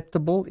and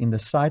acceptable in the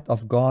sight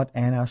of God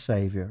and our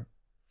Savior.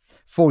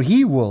 For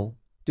he will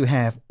to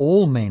have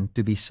all men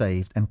to be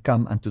saved and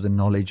come unto the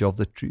knowledge of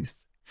the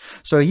truth.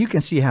 So you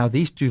can see how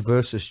these two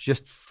verses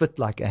just fit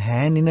like a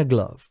hand in a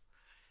glove.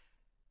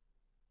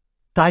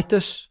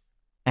 Titus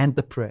and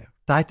the prayer.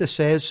 Titus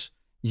says,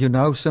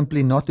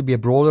 simply not to be a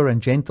brawler and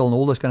gentle and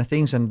all those kind of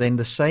things. And then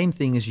the same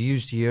thing is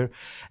used here.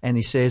 And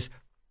he says,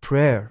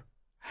 prayer.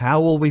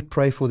 How will we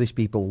pray for these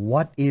people?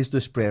 What is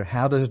this prayer?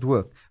 How does it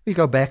work? We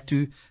go back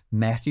to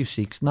Matthew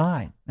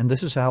 6:9. And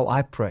this is how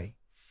I pray.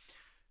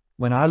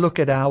 When I look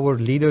at our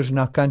leaders in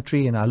our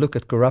country and I look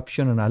at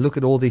corruption and I look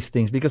at all these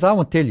things, because I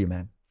won't tell you,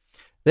 man,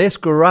 there's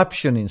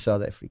corruption in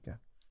South Africa.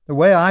 The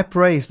way I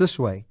pray is this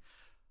way.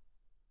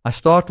 I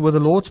start with the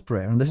Lord's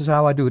Prayer, and this is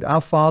how I do it.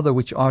 Our Father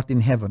which art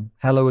in heaven,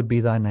 hallowed be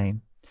thy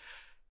name.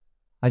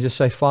 I just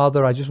say,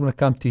 Father, I just want to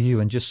come to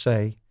you and just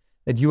say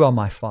that you are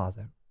my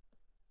Father.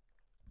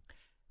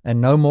 And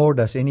no more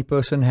does any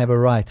person have a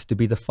right to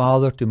be the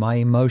father to my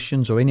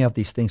emotions or any of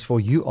these things, for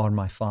you are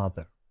my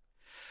Father.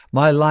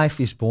 My life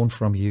is born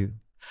from you.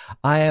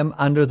 I am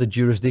under the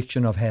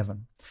jurisdiction of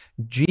heaven.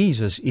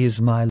 Jesus is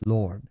my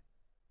Lord,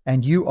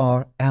 and you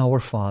are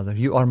our Father.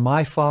 You are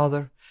my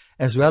Father,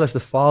 as well as the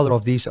Father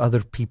of these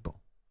other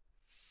people.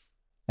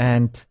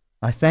 And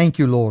I thank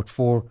you, Lord,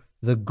 for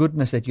the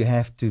goodness that you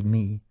have to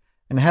me.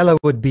 And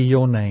hallowed be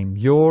your name.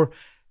 Your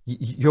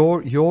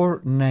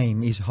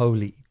name is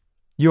holy.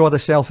 You are the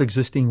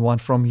self-existing one.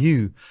 From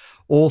you,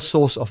 all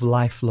source of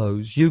life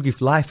flows. You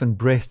give life and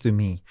breath to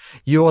me.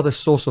 You are the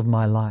source of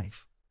my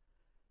life.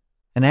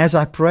 And as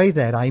I pray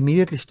that, I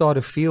immediately start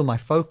to feel my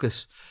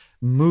focus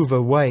move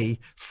away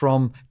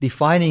from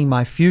defining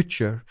my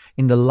future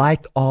in the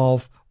light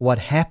of what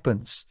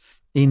happens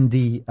in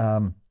the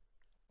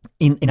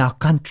in our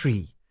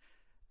country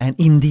and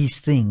in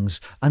these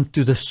things,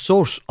 unto the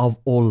source of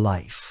all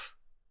life.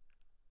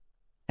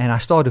 And I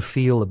start to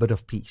feel a bit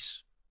of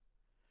peace.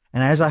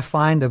 And as I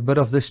find a bit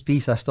of this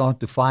peace, I start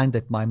to find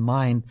that my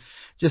mind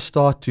just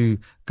start to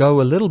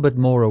go a little bit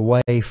more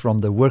away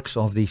from the works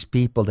of these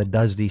people that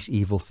does these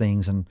evil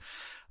things. And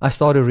I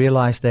start to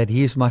realize that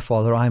He is my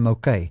Father, I'm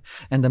okay.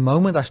 And the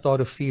moment I start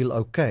to feel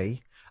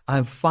okay,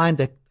 I find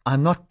that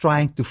I'm not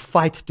trying to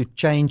fight to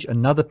change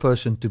another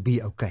person to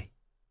be okay.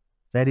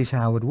 That is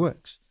how it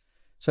works.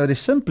 So it is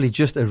simply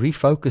just a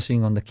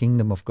refocusing on the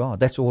kingdom of God.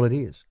 That's all it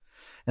is.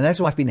 And that's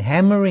why I've been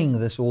hammering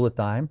this all the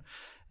time.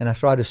 And I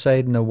try to say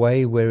it in a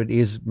way where it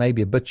is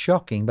maybe a bit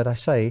shocking, but I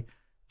say,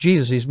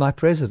 Jesus is my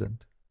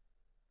president.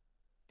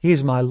 He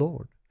is my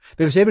Lord.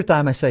 Because every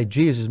time I say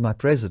Jesus is my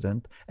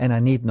president and I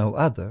need no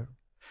other,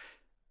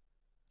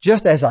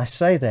 just as I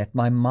say that,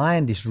 my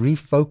mind is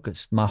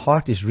refocused, my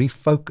heart is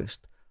refocused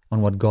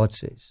on what God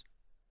says.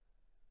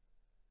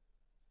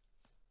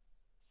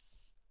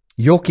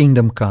 Your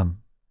kingdom come.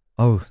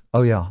 Oh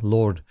yeah,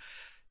 Lord,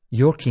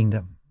 your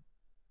kingdom.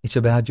 It's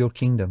about your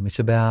kingdom. It's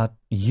about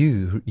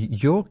you.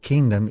 Your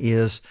kingdom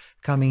is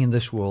coming in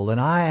this world. And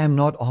I am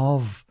not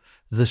of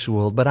this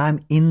world, but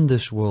I'm in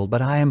this world,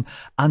 but I am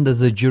under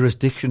the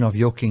jurisdiction of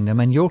your kingdom,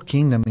 and your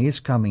kingdom is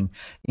coming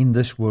in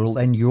this world,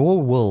 and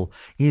your will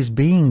is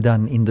being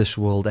done in this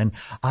world, and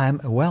I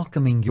am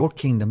welcoming your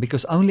kingdom,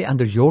 because only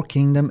under your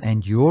kingdom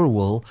and your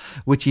will,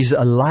 which is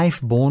a life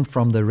born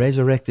from the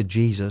resurrected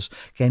Jesus,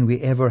 can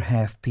we ever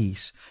have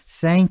peace.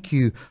 Thank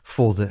you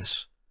for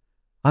this.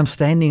 I'm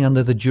standing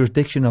under the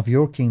jurisdiction of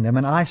your kingdom,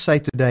 and I say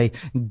today,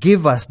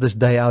 give us this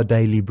day our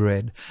daily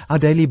bread. Our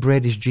daily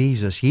bread is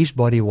Jesus. His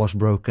body was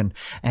broken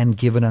and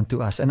given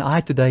unto us. And I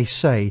today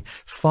say,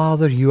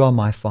 Father, you are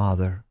my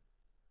Father.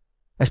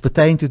 As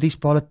pertaining to these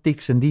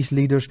politics and these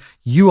leaders,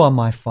 you are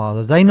my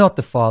Father. They're not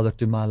the Father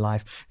to my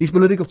life. These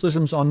political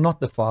systems are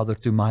not the Father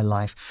to my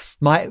life.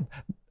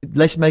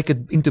 Let's make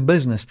it into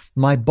business.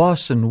 My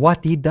boss and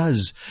what he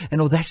does. And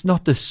that's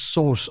not the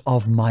source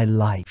of my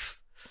life.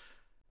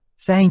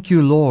 Thank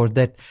you, Lord,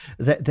 that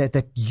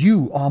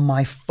you are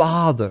my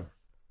Father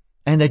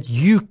and that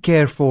you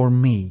care for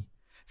me.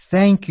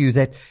 Thank you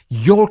that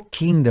your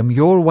kingdom,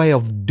 your way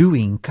of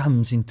doing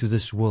comes into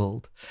this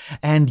world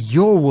and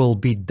your will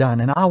be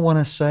done. And I want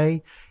to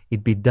say,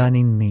 it be done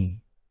in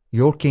me.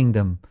 Your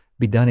kingdom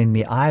be done in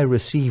me. I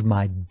receive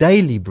my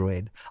daily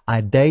bread. I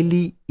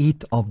daily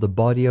eat of the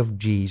body of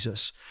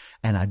Jesus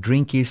and I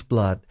drink his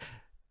blood,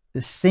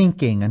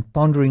 thinking and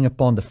pondering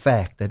upon the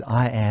fact that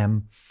I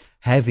am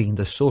having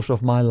the source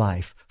of my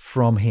life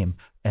from him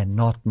and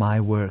not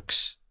my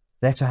works.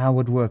 That's how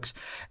it works.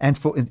 And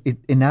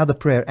now the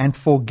prayer, and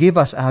forgive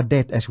us our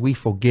debt as we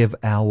forgive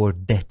our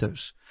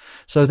debtors.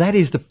 So that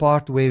is the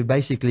part where it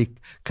basically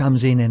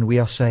comes in and we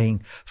are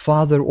saying,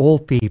 Father, all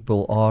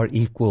people are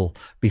equal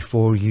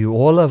before you.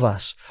 All of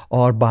us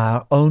are by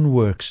our own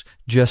works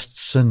just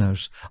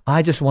sinners.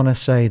 I just want to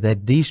say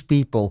that these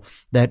people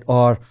that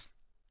are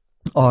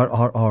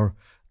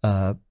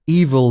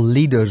evil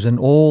leaders and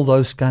all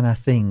those kind of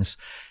things,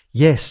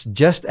 yes,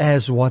 just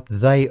as what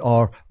they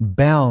are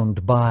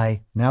bound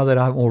by, now that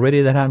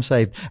I'm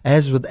saved,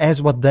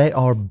 as what they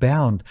are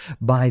bound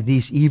by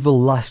these evil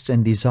lusts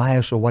and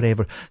desires or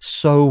whatever,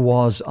 so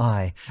was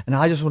I. And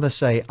I just want to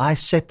say, I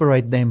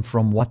separate them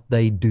from what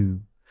they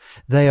do.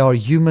 They are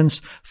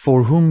humans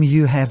for whom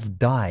you have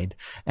died,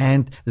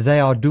 and they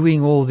are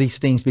doing all these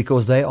things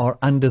because they are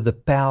under the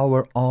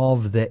power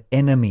of the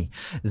enemy.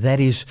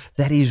 That is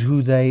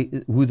who they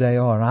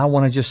are. And I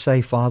want to just say,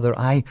 Father,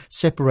 I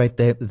separate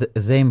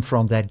them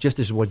from that, just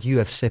as what you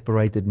have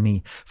separated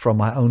me from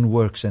my own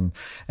works. And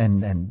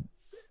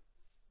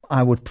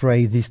I would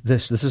pray this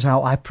is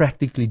how I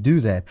practically do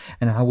that.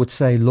 And I would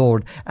say,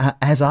 Lord,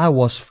 as I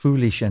was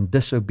foolish and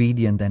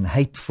disobedient and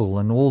hateful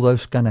and all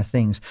those kind of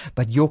things,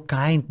 but your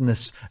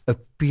kindness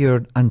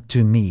appeared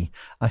unto me.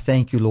 I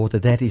thank you, Lord,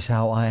 that is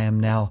how I am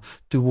now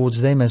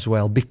towards them as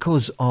well,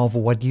 because of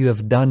what you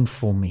have done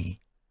for me.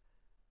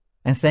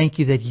 And thank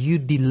you that you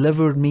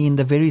delivered me in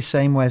the very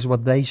same way as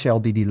what they shall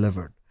be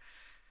delivered.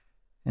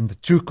 And the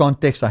true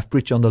context, I've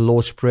preached on the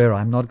Lord's Prayer.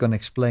 I'm not going to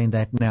explain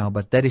that now,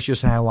 but that is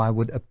just how I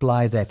would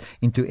apply that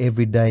into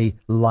everyday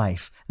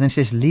life. And then it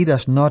says, lead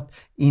us not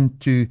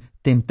into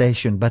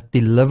temptation, but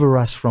deliver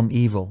us from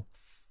evil.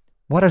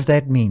 What does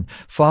that mean?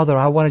 Father,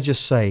 I want to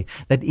just say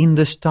that in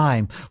this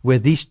time where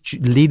these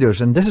leaders,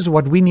 and this is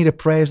what we need to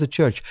pray as the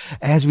church,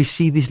 as we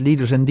see these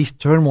leaders and this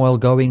turmoil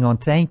going on,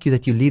 thank you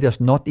that you lead us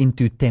not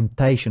into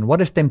temptation.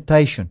 What is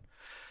temptation?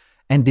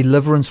 And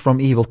deliverance from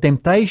evil.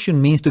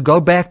 Temptation means to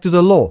go back to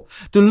the law,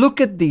 to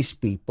look at these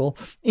people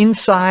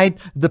inside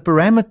the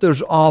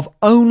parameters of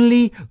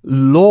only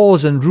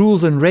laws and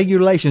rules and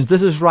regulations.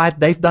 This is right,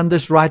 they've done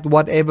this right,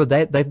 whatever,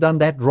 they've done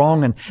that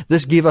wrong, and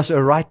this gives us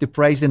a right to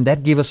praise them,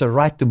 that gives us a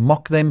right to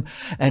mock them,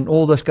 and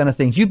all those kind of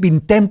things. You've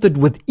been tempted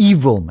with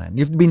evil, man.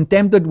 You've been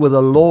tempted with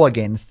the law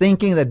again,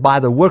 thinking that by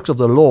the works of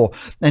the law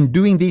and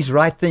doing these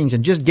right things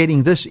and just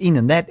getting this in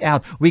and that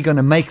out, we're going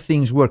to make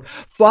things work.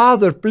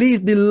 Father, please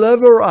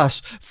deliver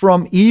us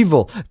from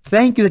evil.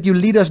 Thank you that you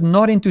lead us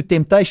not into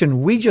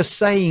temptation. We're just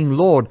saying,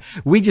 Lord,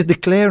 we just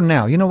declare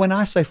now. You know, when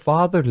I say,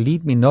 Father,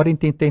 lead me not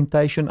into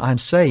temptation, I'm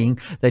saying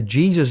that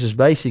Jesus is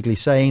basically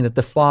saying that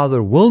the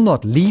Father will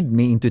not lead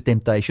me into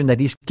temptation, that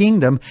his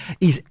kingdom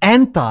is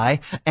anti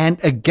and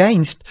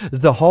against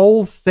the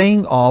whole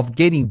thing of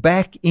getting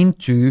back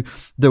into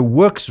the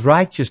works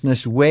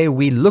righteousness where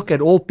we look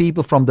at all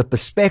people from the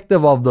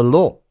perspective of the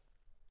law.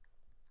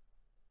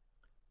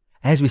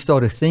 As we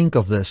start to think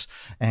of this,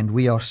 and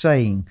we are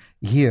saying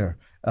here,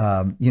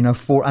 and lead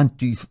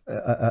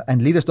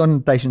us not into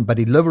temptation, but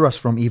deliver us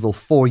from evil.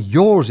 For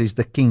yours is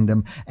the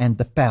kingdom and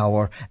the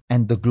power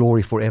and the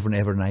glory forever and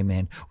ever and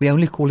amen. We're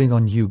only calling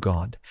on you,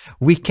 God.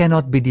 We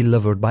cannot be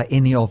delivered by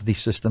any of these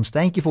systems.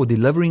 Thank you for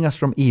delivering us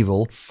from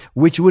evil,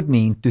 which would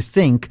mean to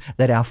think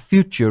that our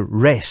future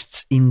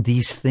rests in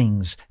these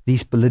things,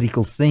 these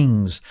political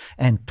things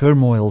and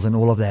turmoils and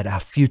all of that. Our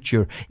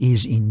future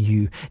is in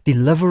you.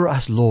 Deliver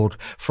us, Lord,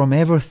 from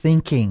ever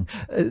thinking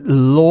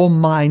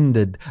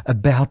law-minded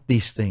about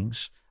these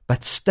things,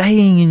 but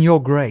staying in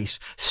your grace,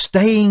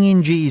 staying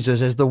in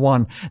Jesus as the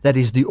one that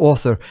is the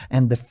author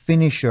and the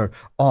finisher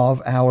of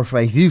our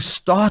faith. You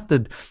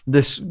started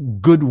this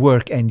good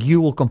work and you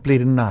will complete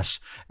it in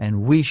us,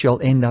 and we shall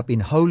end up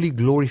in holy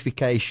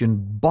glorification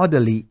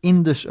bodily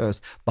in this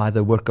earth by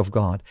the work of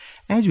God.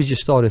 As we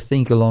just start to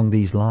think along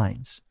these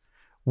lines,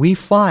 we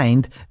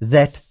find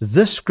that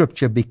this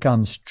scripture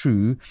becomes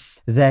true,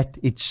 that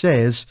it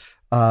says,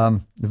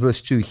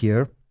 verse 2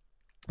 here,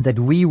 that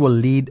we will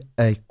lead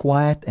a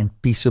quiet and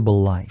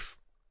peaceable life.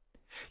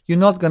 You're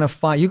not going to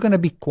find, you're going to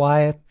be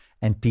quiet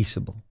and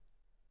peaceable.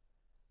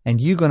 And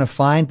you're going to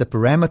find the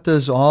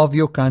parameters of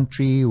your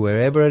country,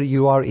 wherever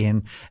you are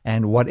in,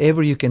 and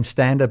whatever you can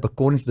stand up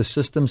according to the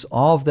systems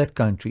of that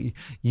country,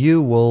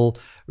 you will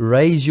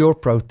raise your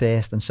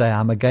protest and say,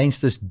 I'm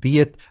against this, be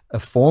it a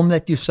form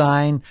that you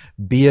sign,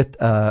 be it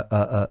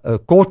a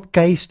court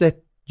case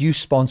that you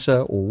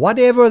sponsor, or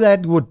whatever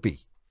that would be.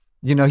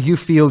 You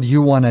feel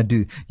you want to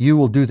do, you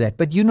will do that.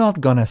 But you're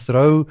not going to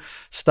throw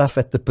stuff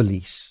at the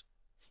police.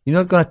 You're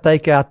not going to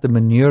take out the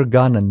manure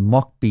gun and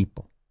mock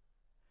people.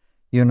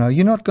 You're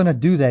not going to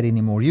do that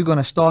anymore. You're going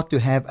to start to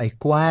have a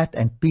quiet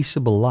and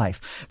peaceable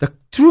life. The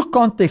true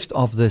context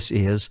of this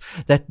is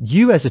that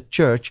you as a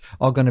church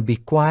are going to be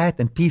quiet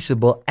and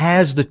peaceable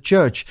as the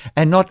church,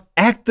 and not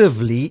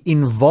actively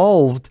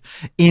involved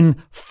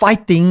in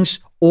fightings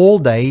all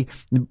day.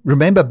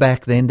 Remember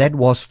back then, that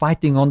was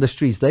fighting on the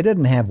streets. They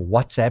didn't have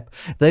WhatsApp.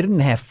 They didn't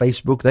have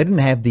Facebook. They didn't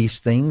have these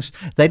things.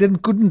 They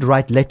couldn't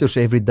write letters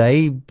every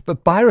day.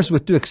 Papyrus were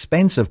too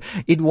expensive.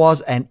 It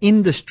was an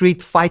in the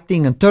street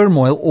fighting and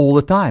turmoil all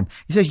the time.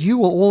 He says you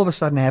will all of a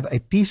sudden have a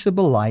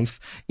peaceable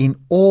life in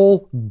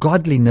all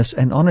godliness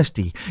and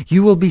honesty.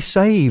 You will be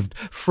saved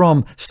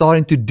from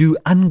starting to do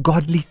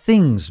ungodly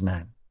things,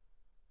 man.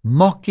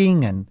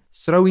 Mocking and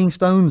throwing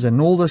stones and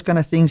all those kind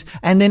of things.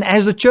 And then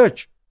as the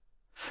church,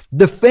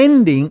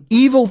 defending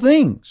evil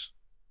things,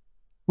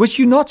 which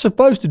you're not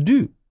supposed to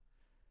do,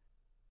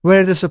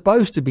 where it is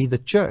supposed to be the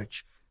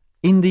church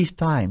in these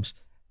times,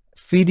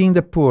 feeding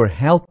the poor,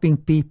 helping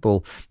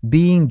people,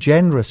 being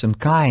generous and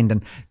kind,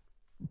 and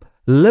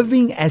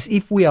living as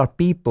if we are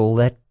people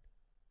that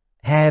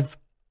have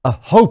a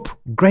hope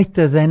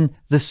greater than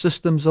the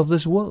systems of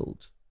this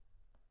world.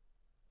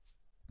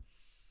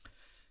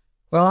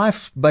 Well,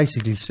 I've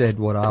basically said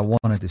what I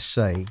wanted to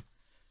say.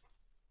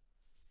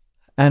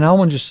 And I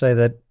want to just say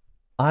that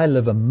I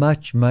live a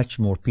much, much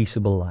more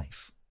peaceable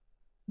life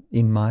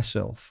in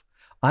myself.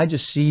 I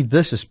just see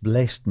this has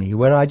blessed me,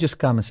 where I just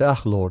come and say,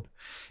 Lord,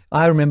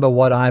 I remember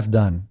what I've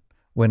done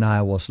when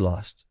I was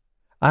lost.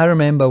 I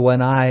remember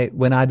when I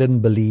didn't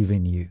believe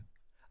in you.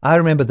 I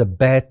remember the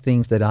bad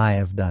things that I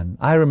have done.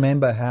 I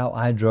remember how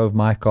I drove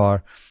my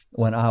car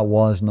when I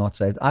was not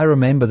saved. I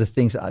remember the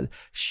things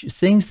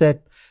that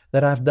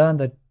I've done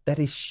that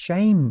is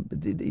shame.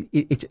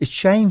 It's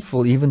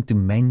shameful even to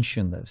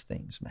mention those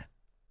things, man.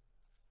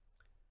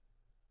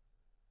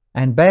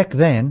 And back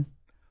then,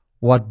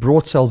 what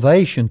brought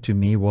salvation to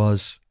me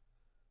was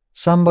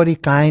somebody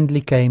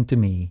kindly came to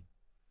me,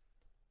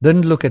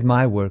 didn't look at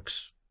my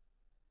works,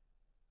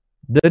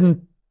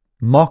 didn't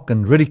mock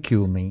and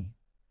ridicule me,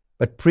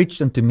 but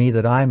preached unto me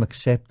that I am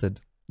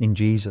accepted in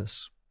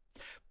Jesus.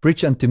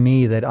 Preach unto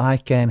me that I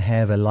can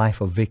have a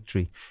life of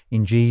victory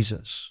in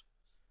Jesus.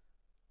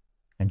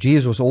 And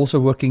Jesus was also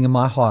working in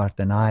my heart,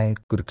 and I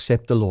could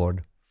accept the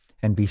Lord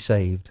and be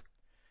saved.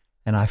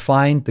 And I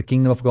find the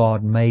kingdom of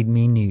God made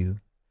me new.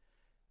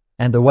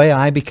 And the way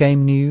I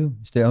became new,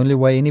 it's the only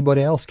way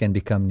anybody else can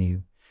become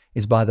new,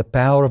 is by the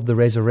power of the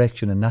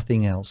resurrection and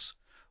nothing else.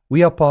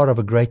 We are part of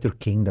a greater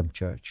kingdom,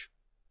 church.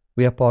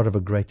 We are part of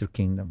a greater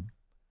kingdom.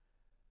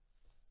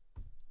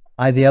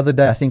 The other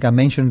day, I think I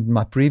mentioned in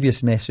my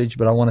previous message,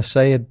 but I want to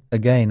say it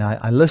again.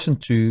 I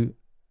listened to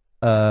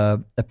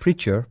a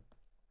preacher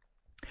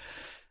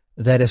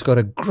that has got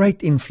a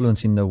great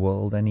influence in the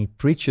world, and he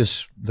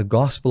preaches the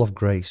gospel of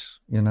grace,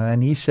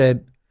 and he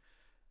said,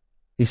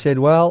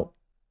 well,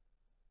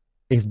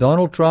 if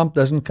Donald Trump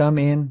doesn't come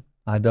in,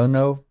 I don't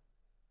know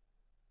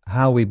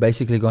how we're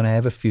basically going to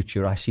have a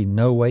future. I see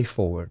no way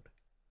forward.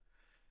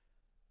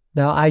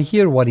 Now, I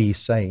hear what he's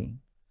saying,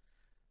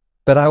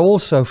 but I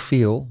also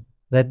feel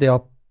that there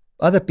are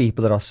other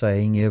people that are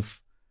saying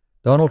if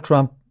Donald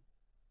Trump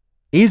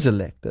is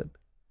elected,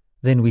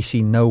 then we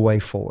see no way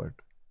forward.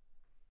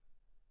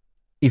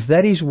 If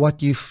that is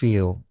what you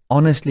feel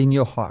honestly in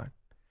your heart,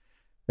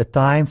 the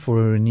time for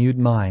a renewed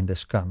mind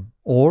has come,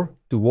 or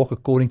to walk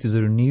according to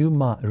the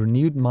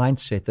renewed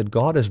mindset that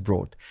God has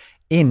brought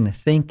in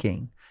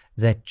thinking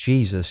that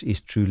Jesus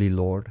is truly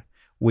Lord.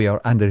 We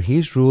are under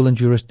His rule and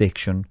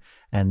jurisdiction,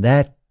 and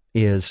that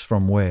is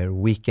from where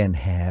we can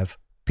have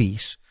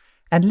peace.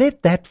 And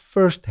let that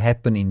first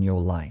happen in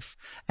your life.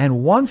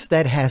 And once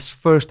that has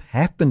first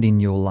happened in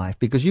your life,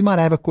 because you might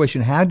have a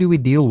question, how do we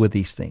deal with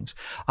these things?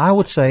 I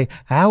would say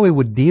how we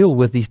would deal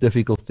with these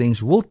difficult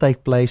things will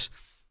take place,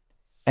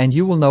 and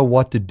you will know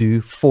what to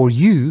do for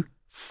you,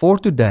 for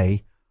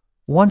today,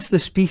 once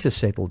this peace is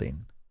settled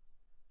in.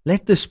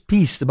 Let this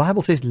peace, the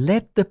Bible says,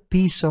 let the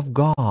peace of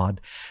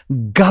God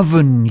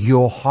govern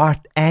your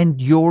heart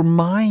and your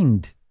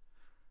mind.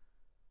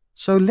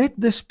 So let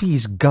this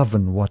peace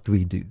govern what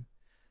we do.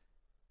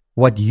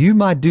 What you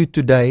might do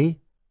today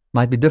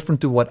might be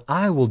different to what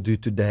I will do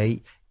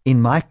today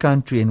in my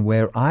country and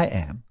where I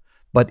am,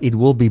 but it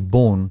will be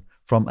born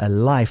from a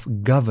life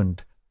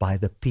governed by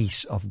the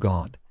peace of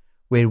God,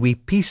 where we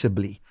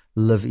peaceably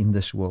live in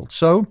this world.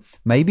 So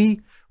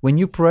maybe when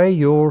you pray,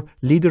 your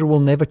leader will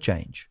never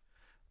change,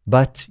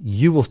 but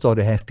you will start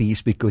to have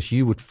peace because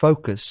you would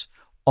focus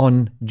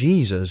on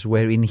Jesus,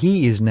 wherein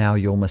He is now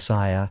your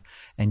Messiah,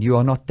 and you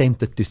are not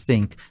tempted to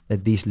think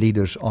that these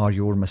leaders are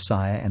your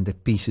Messiah and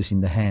that peace is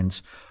in the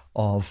hands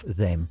of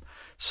them.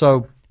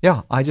 So,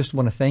 yeah, I just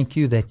want to thank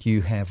you that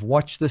you have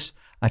watched this.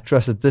 I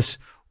trust that this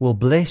will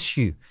bless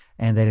you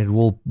and that it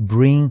will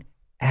bring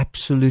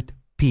absolute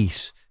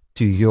peace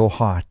to your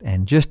heart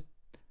and just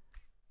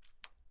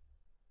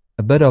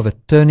a bit of a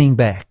turning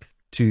back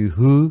to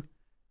who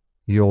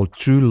your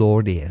true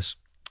Lord is.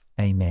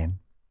 Amen.